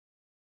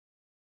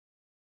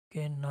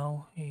 Okay,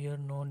 now here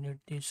no need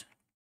this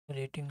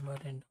rating bar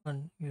and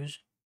unused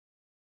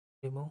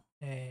remove,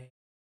 and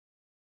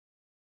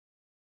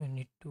we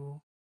need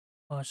to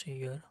pass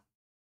here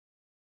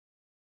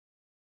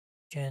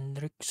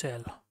generic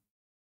cell,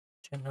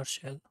 general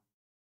cell.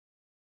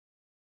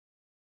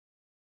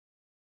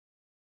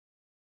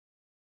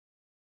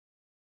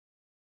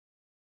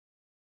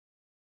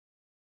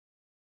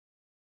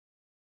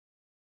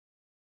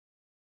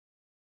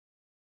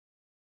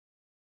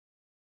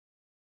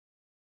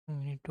 We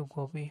need to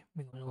copy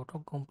because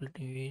autocomplete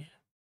is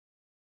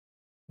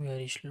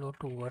very slow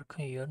to work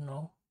here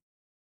now.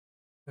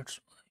 That's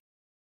why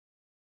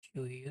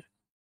you here.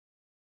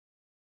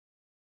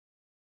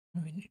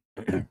 We need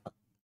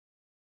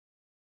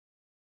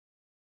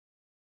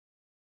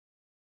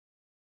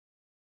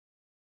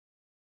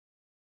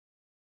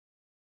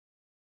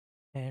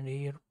and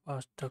here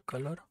pass the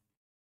color,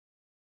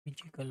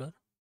 PG color.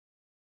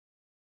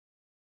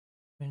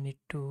 We need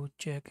to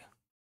check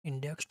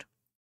indexed.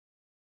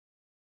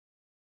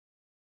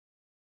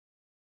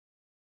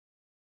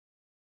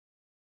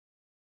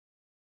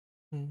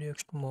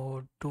 Indexed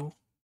mode 2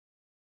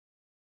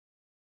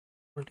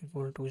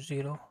 equal to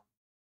 0,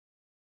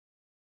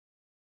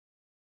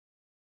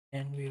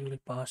 and we will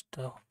pass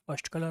the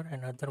first color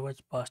and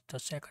otherwise pass the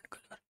second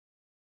color.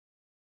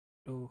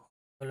 Two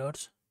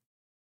colors.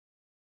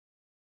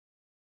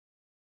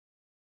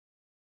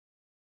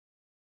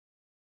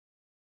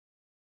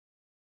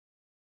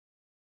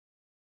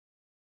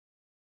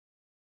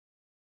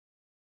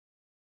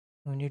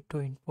 We need to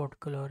import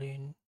color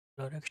in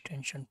color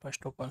extension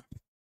first of all.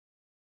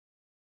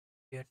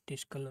 get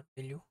this color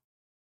value,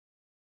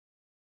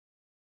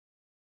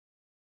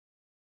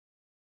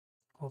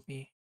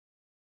 copy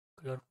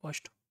color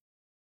first,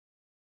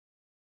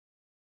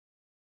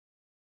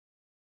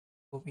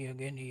 copy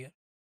again here,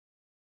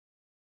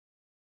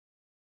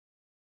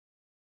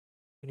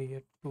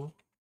 create to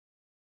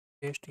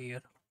paste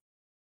here,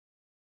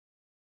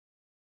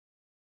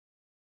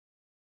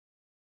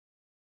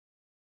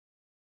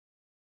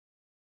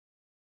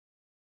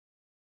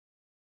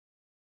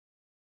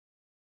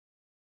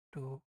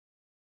 to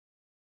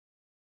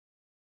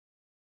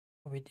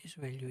with this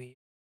value here,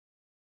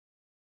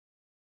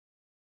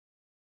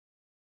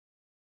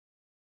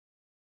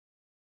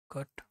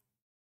 cut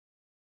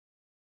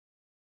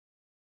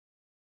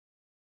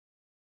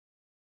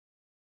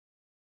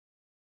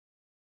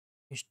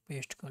this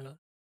paste color,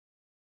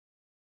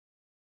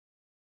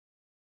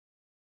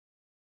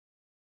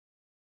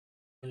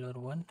 color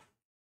 1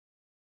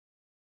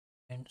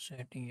 and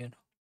set here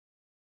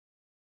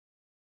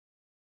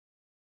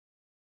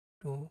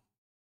to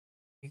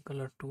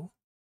color 2,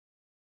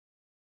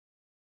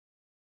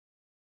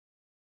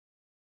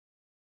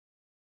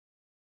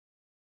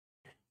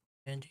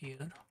 change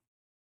here,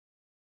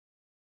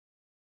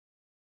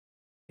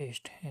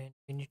 paste, and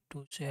we need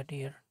to set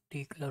here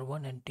T color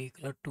 1 and T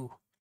color 2,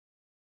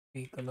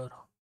 T color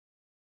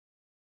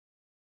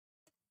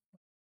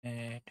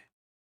and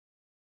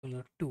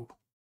color 2.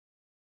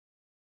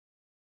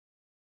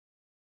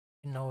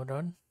 Now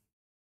run.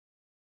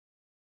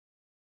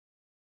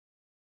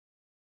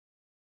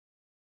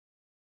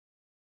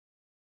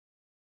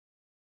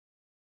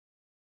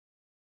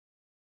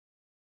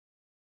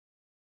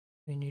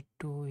 We need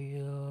to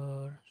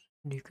here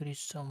decrease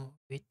some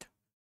width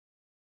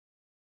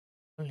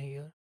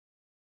here,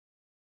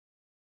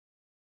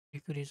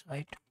 decrease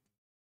height,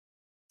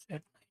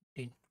 set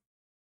 19.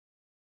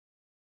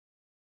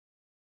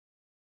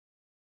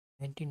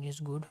 19 is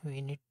good.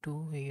 We need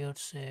to here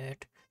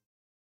set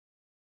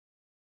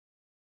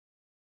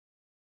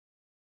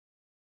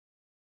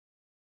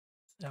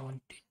 17.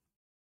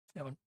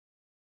 7.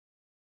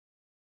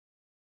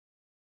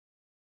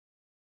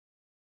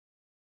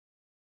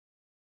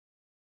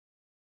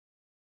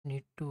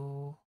 Need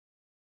to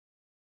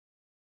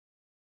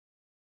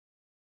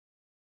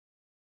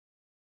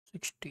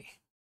 60.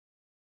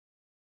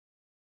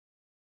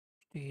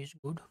 60 is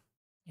good.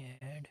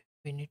 And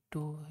we need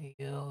to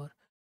here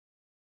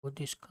go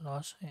this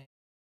class and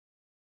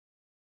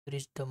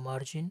increase the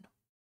margin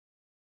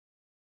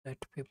at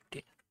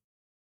 15.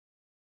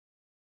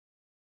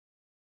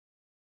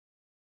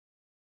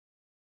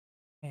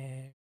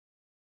 And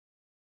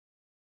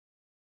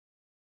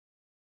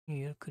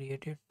here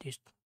created this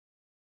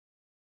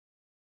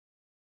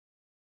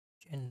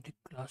generic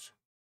class,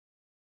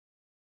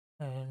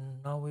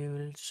 and now we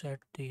will set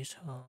this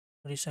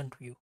recent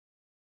view.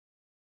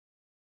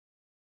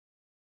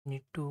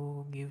 Need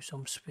to give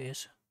some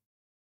space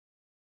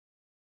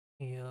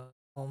here,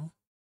 home,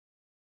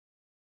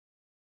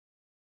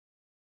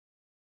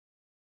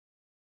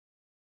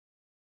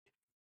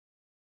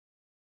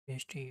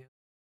 paste here,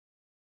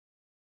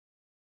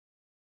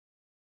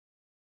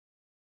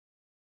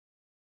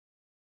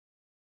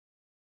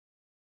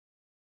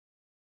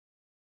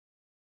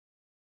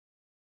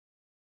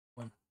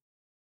 one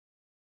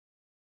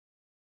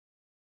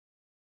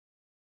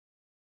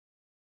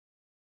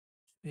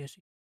space,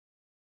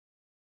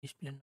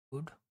 display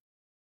good.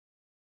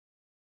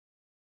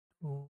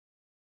 To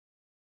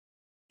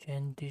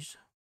change this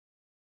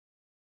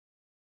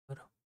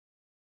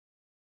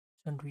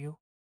recent view,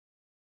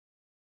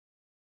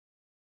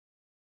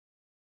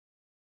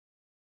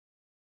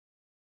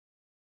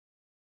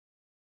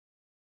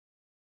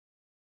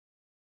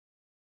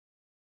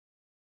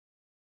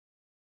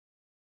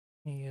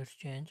 here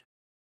change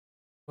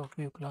top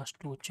view class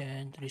to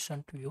change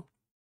recent view,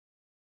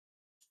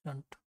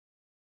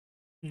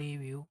 recently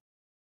view,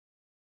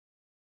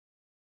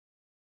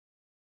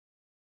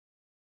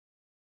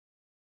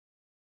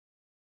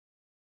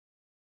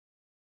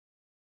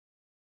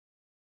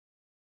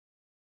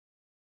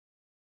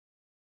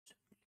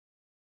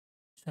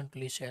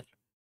 recently cell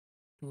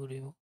to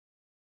review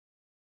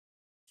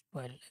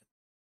file,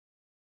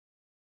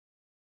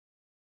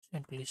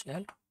 recently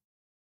cell,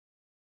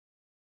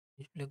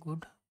 display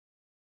good.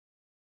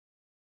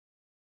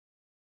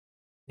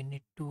 We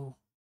need to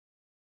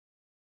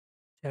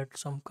set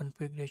some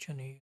configuration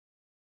here,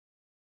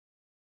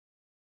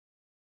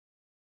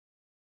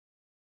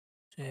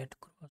 set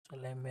cross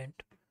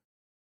alignment,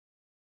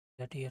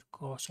 that here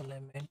cross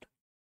alignment,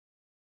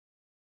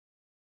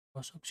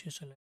 cross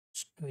axis alignment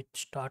with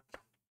start,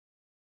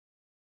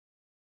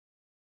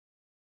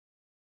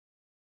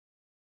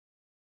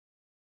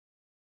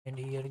 and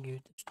here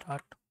give the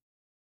start,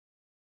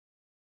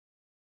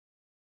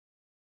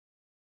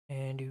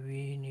 and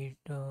we need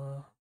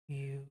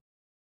give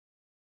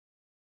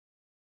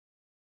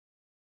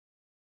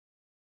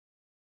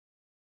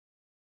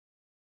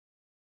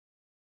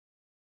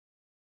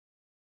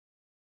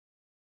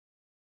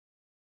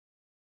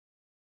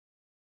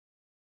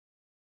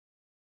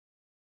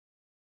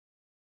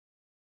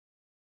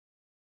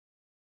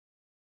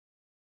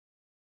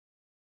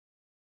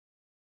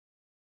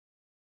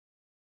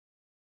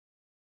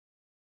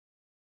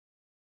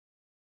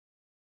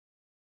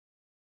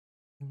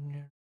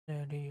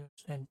Set here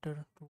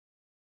center to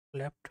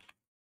left.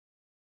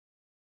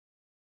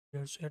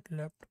 Here set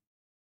left.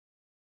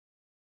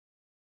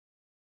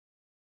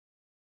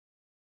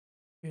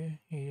 Okay,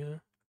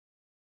 here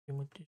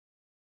remove this.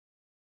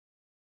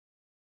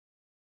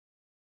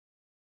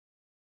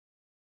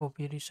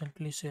 Copy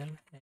recently cell.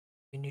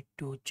 We need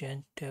to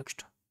change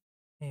text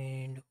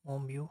and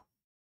home view.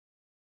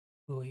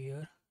 Go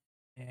here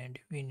and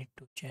we need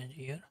to change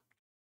here.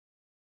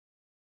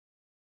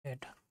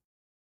 Add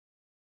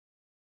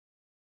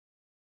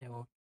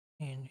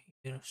and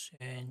here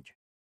change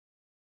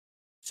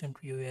recent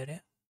view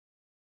array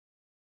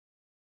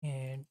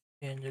and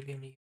change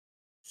again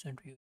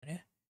recent view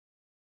array.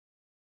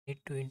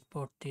 Need to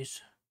import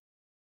this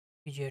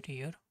widget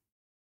here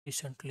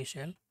recently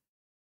cell.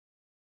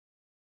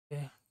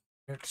 Okay,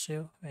 let's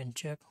save and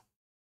check.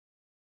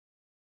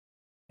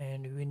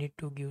 And we need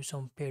to give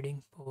some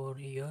padding for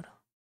here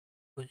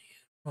because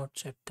here not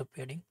set the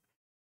padding.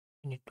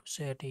 We need to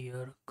set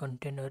here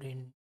container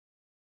in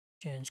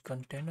change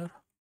container.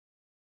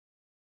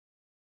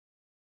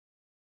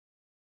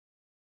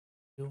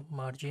 Give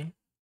margin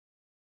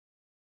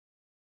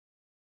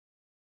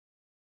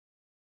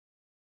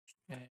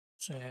and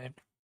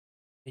set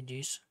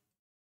edges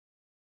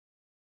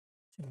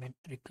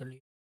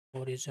symmetrically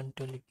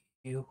horizontally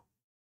view.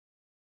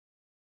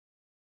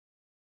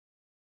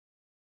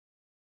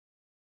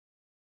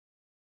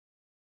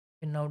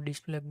 And now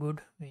display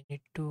good. We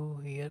need to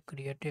here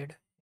created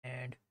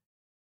and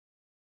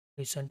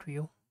recent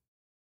view.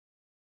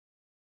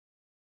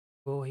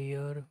 Go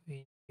here.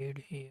 We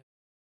need here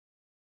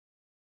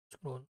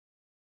scroll.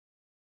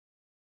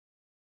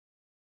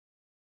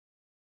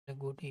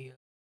 Good here.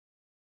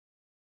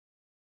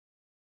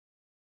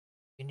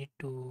 We need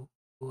to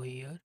go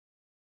here.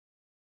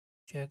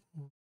 Check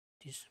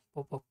this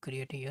pop-up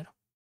create here.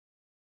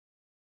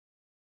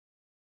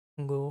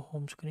 Go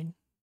home screen.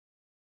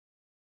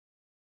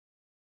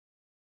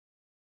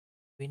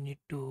 We need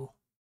to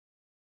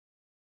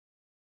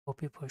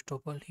copy first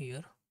of all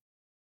here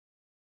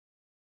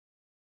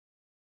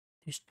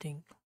this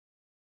thing,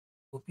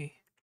 copy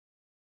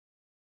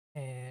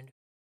and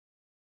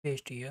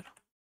paste here,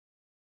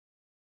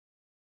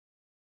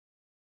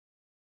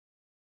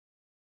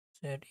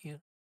 set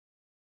here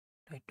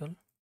title,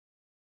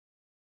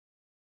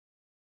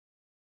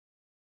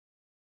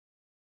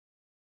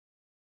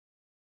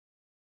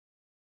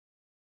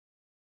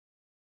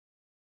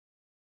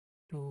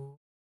 to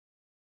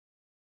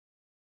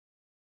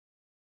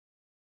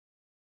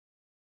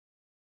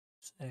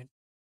set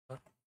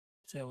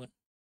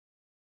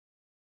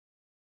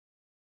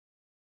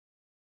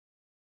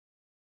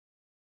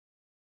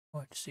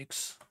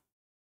 7.6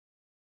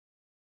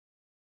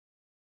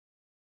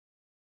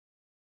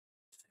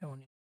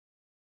 7.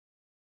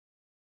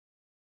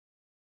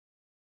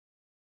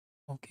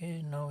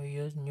 Okay, now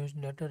here's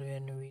newsletter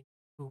and we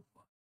do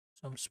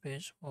some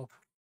space of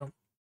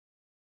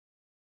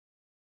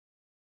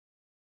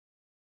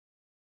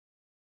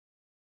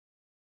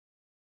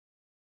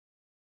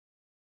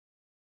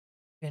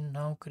and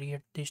now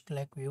create this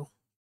like view.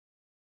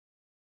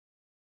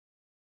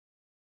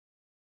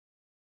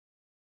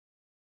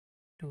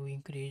 To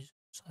increase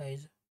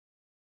size,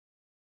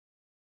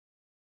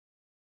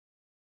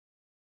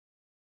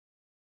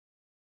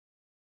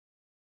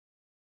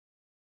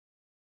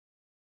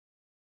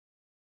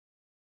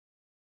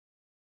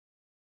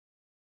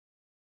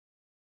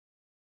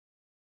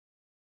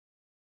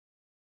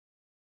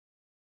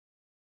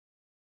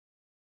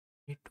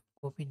 need to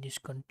copy this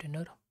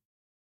container,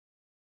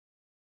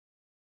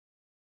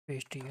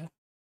 paste here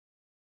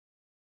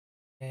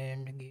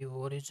and give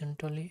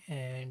horizontally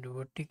and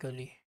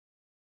vertically.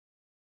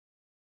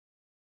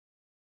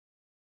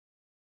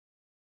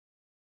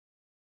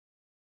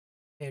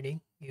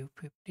 Heading give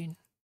 15.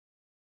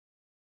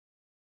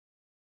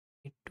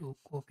 Need to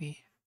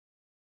copy,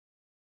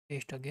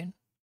 paste again,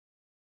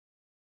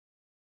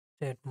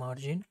 set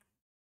margin,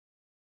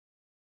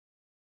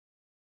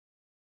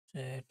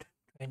 set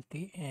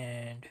 20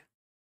 and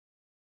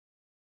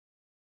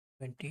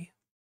 20.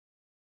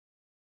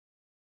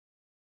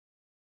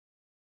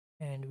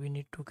 And we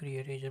need to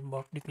create a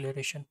box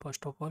declaration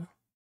first of all.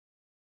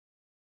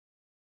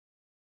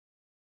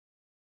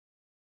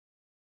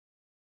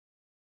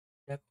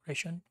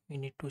 Decoration, we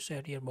need to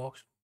set here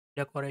box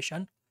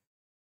decoration,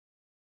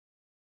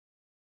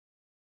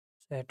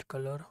 set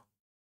color,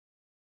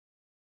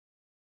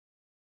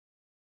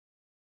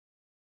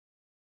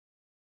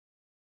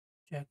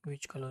 check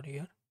which color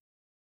here,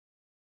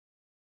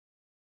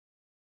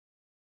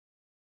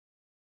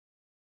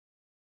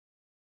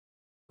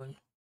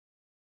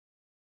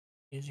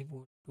 is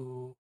equal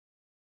to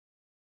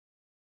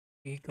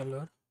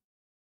color,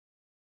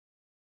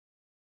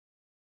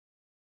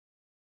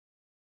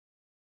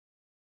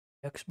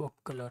 text box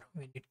color.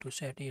 We need to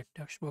set here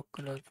text box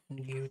color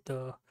and give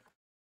the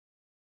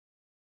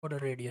border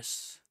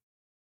radius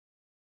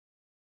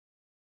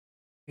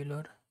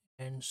color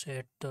and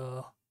set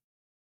the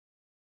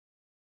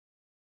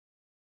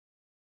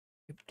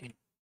 15.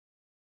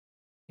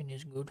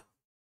 Is good.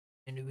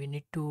 And we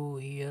need to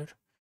here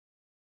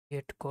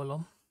create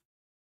column,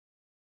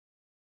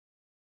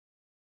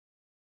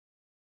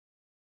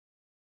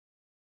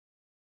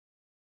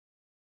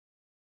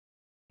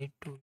 need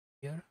to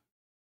here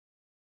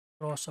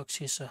cross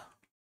axis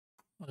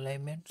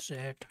alignment,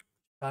 set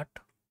start.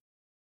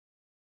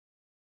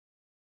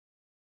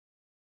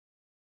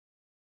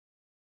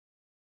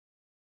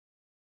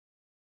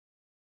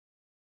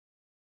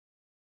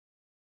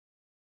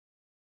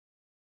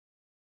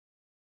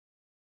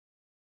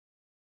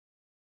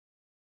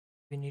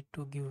 We need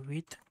to give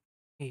width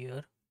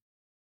here,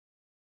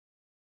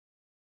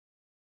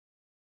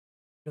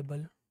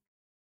 double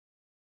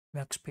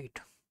max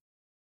speed.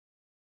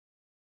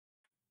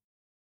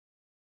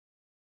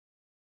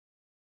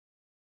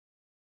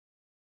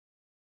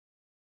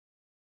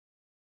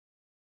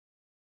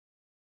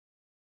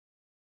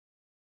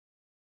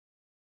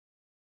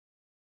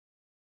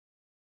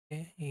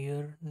 Okay,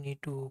 here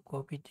need to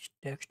copy this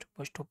text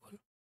first of all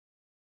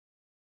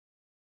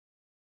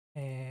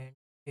and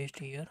paste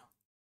here.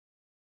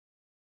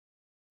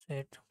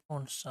 Set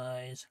font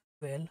size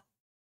 12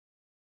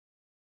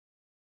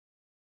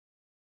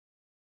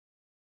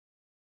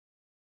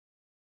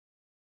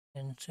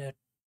 and set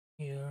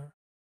here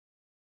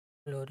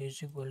color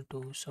is equal to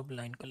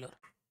subline color.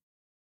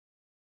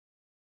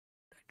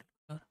 Title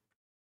color.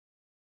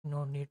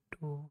 No need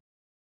to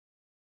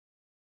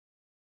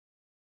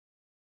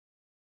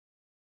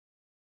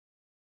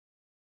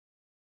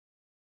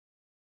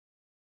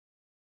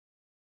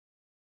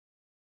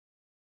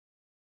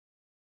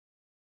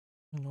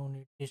no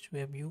need this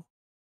web view.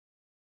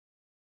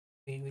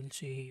 We will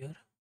see here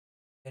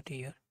that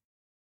here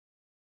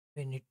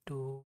we need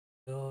to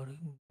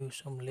give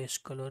some less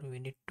color. We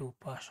need to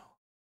pass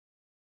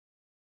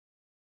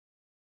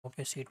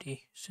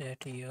opacity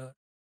set here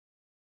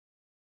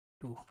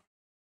to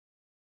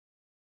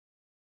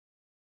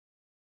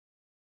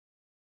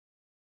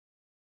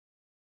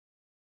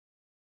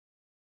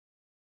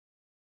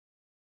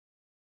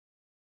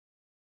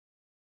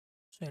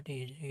set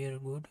is here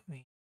good.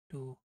 We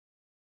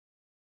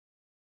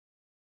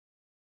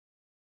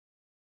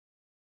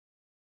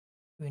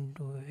need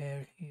to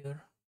add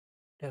here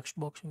text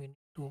box. We need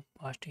to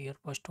pass here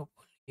first of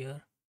all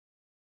here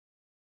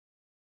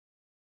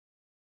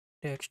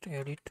text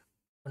edit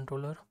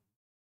controller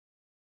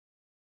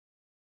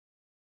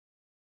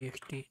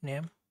txt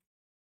name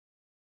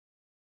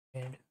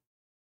and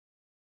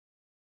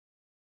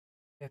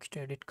text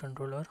edit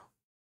controller.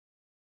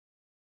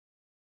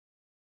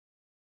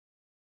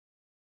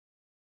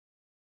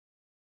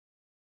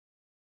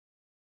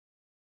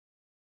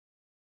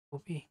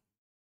 Copy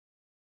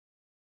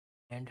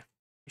and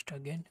paste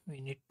again.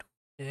 We need to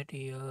set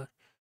here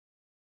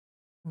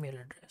email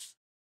address.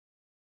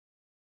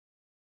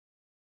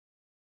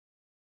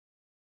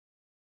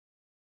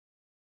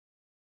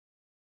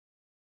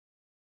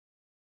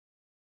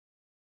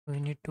 We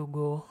need to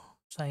go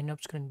sign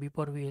up screen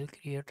before we will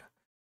create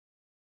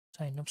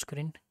sign up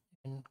screen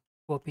and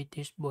copy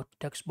this both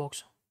text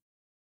box.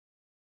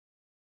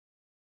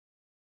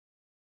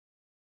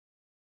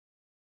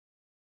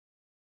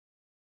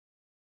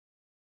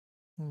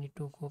 We need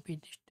to copy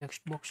this text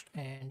box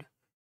and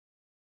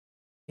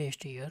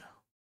paste here.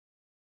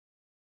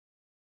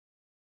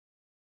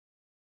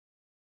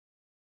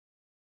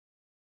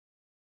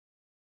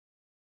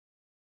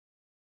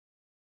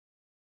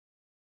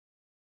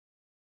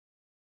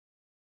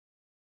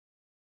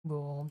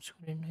 Go home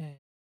screen and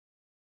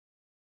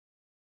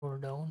scroll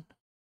down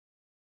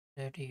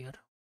that here.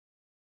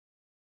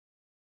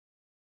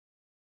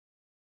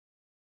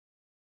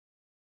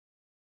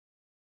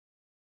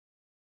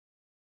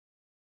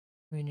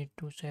 We need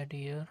to set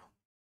here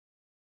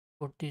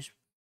put this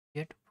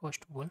yet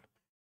first of all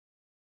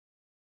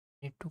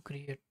need to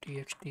create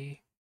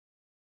txt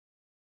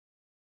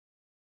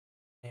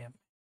name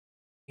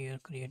here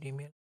create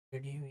email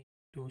ready. We need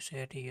to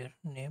set here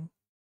name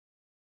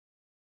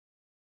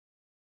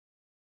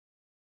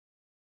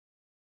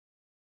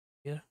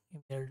here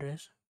email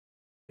address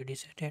already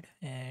set it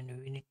and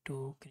we need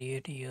to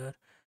create here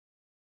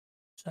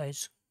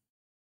size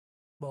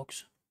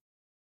box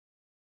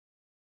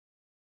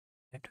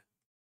that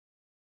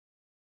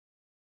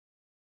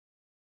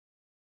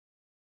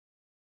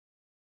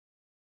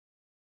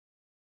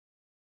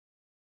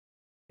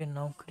can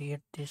now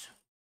create this.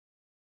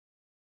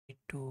 Need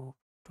to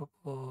first of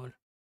all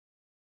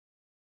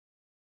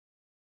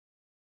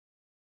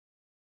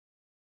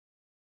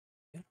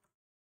here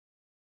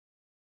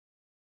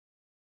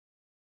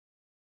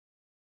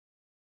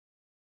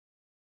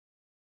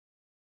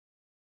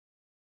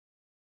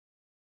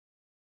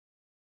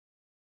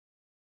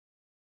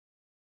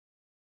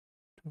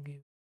to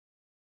give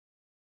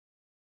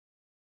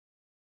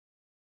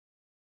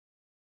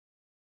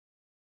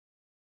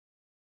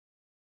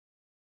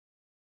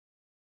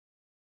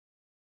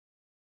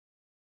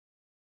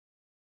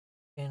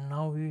and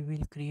now we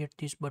will create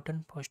this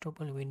button. First of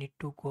all we need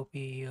to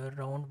copy a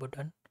round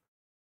button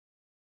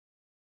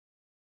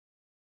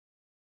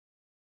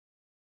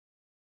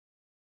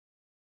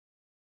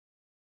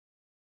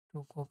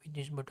to copy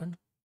this button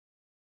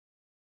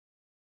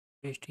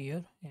paste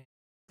here and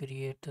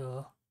create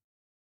a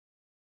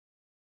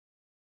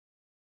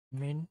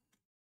main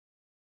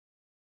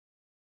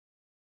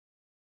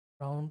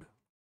round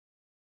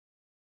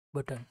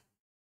button.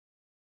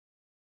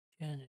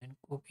 Change and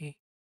copy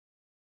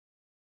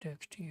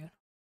text here.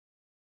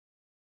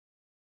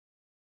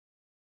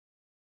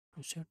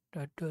 To set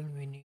title,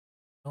 we need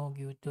now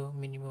give the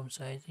minimum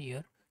size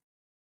here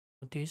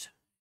to this,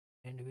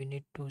 and we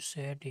need to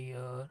set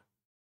here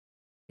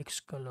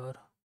text color,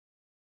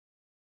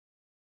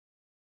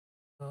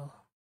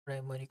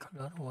 primary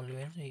color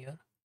always here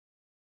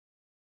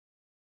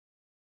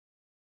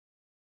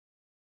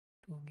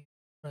to give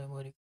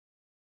primary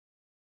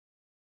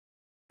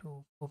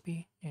to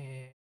copy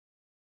a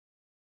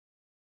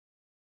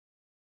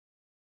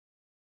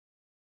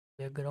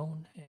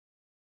background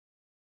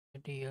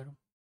and here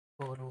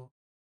for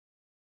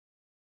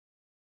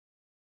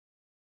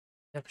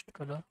text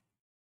color,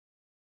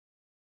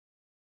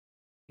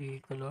 the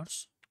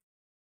colors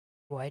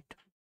white,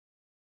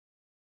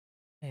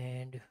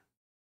 and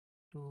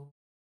to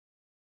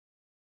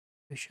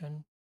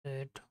vision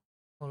set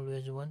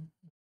always one.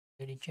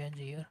 Any change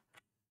here,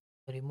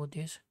 remove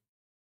this,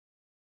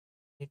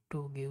 need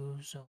to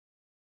give some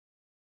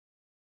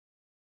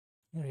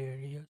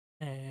radius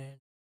and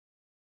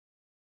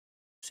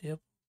shape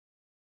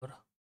or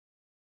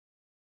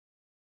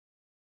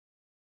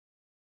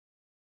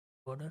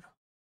border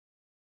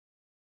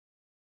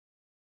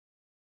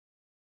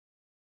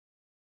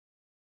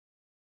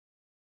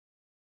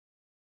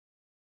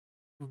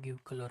to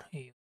give color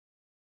here,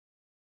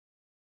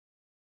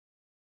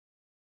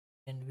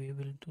 and we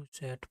will to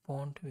set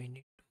font. We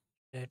need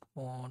to set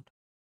font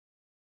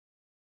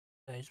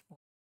size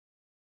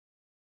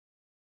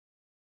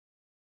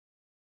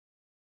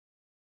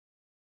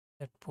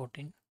at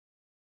 14.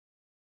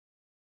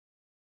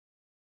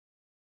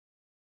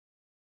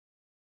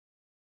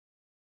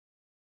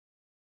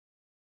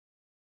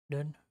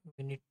 Done.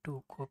 We need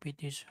to copy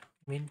this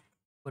min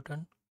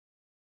button,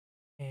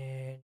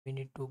 and we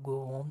need to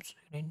go home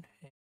screen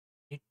and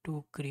need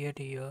to create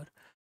here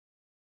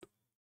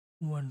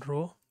one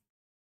row,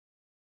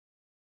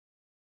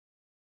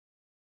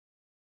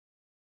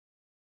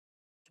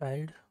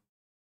 child,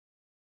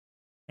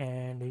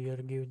 and here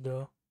give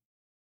the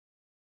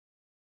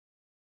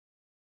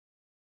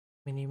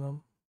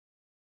minimum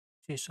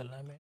axis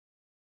alignment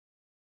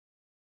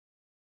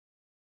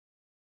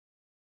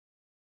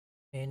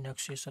and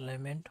axis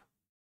alignment,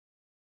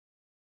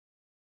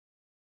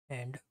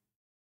 and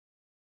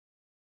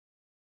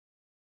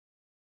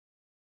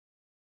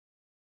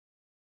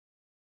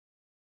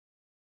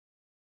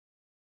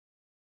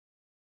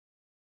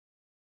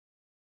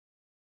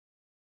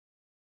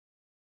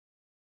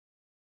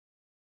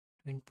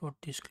to import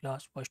this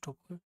class first of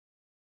all,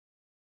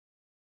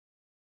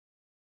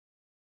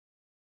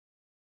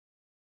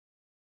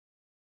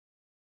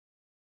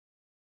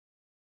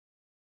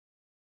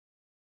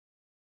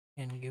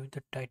 and give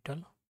the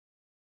title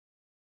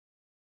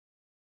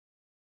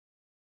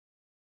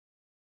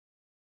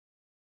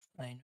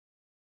sign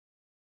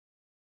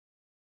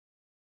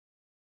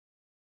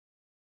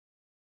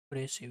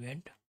press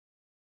event,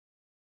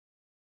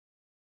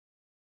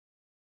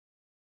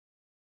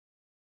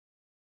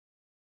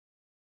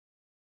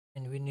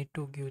 and we need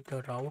to give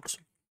the routes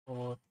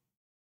or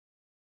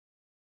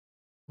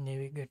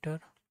navigator,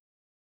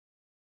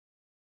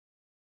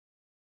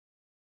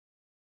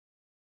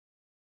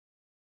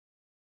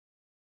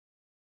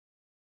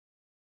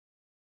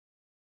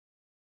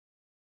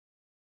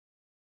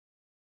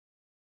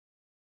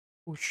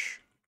 push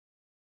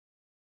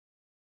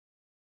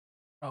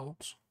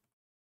routes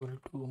equal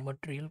to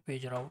material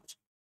page routes.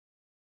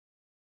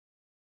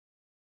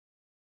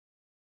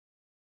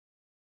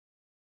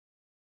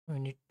 We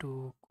need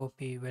to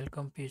copy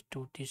welcome page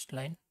to this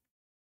line,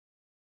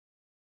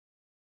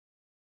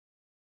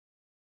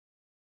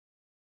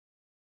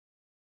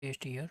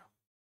 paste here,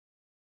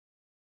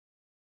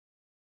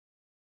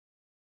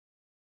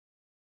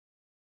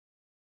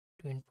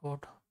 to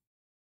import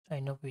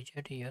sign up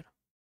widget here.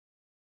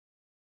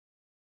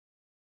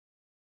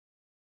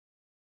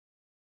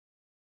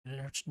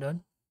 That's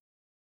done,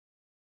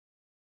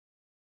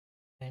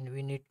 and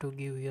we need to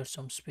give here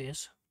some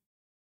space.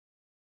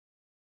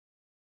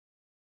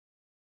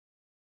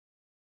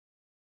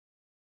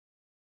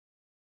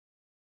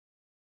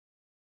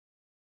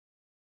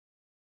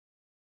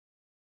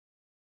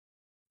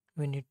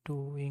 We need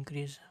to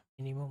increase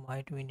minimum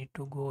height. We need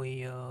to go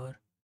here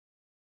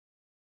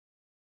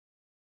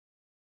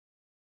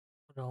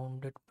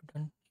rounded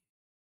button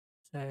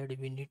side.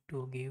 We need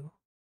to give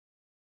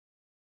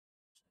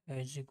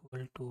size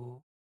equal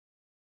to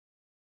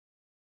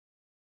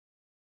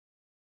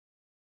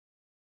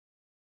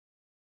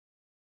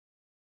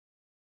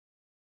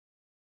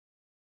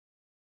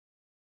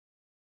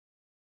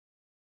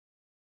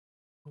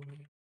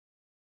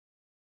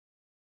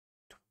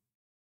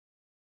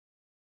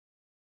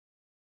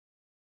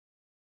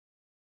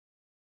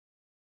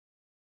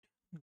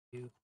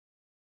give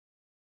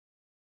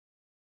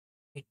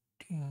it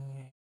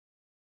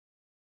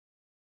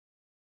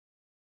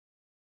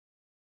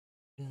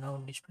now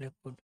display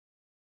code.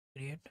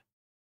 create.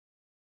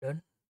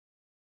 Done.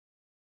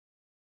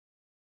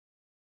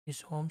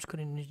 This home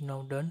screen is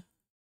now done.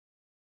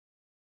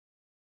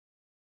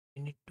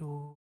 We need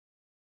to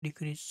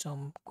decrease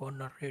some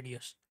corner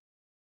radius.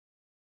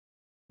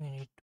 We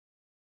need to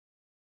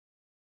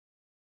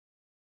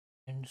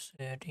and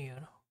set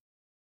here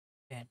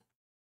 10.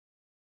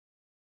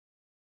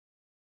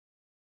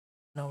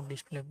 Now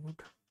display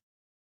good.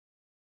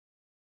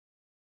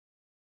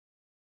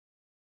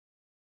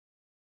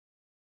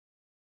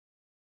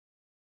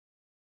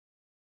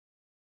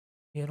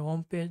 Your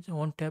home page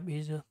on tab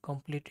is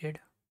completed.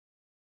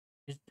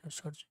 Is the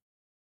search.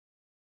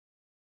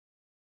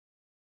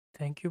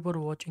 Thank you for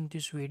watching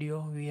this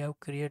video. We have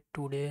created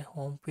today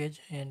home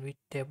page and with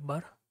tab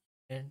bar.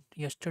 And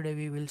yesterday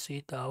we will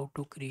see the how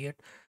to create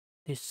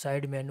this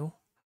side menu.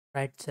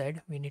 Right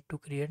side we need to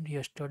create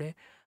yesterday.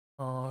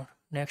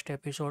 Next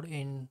episode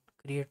in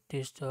create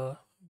this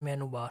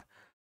menu bar,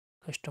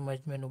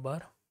 customized menu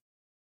bar.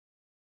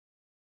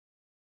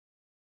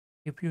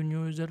 If you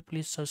new user,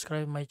 please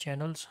subscribe my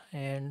channels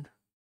and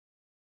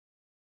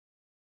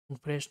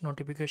press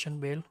notification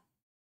bell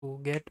to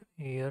get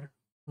here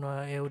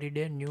every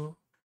day new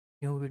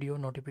video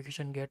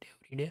notification get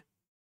every day.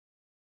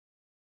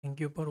 Thank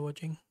you for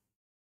watching.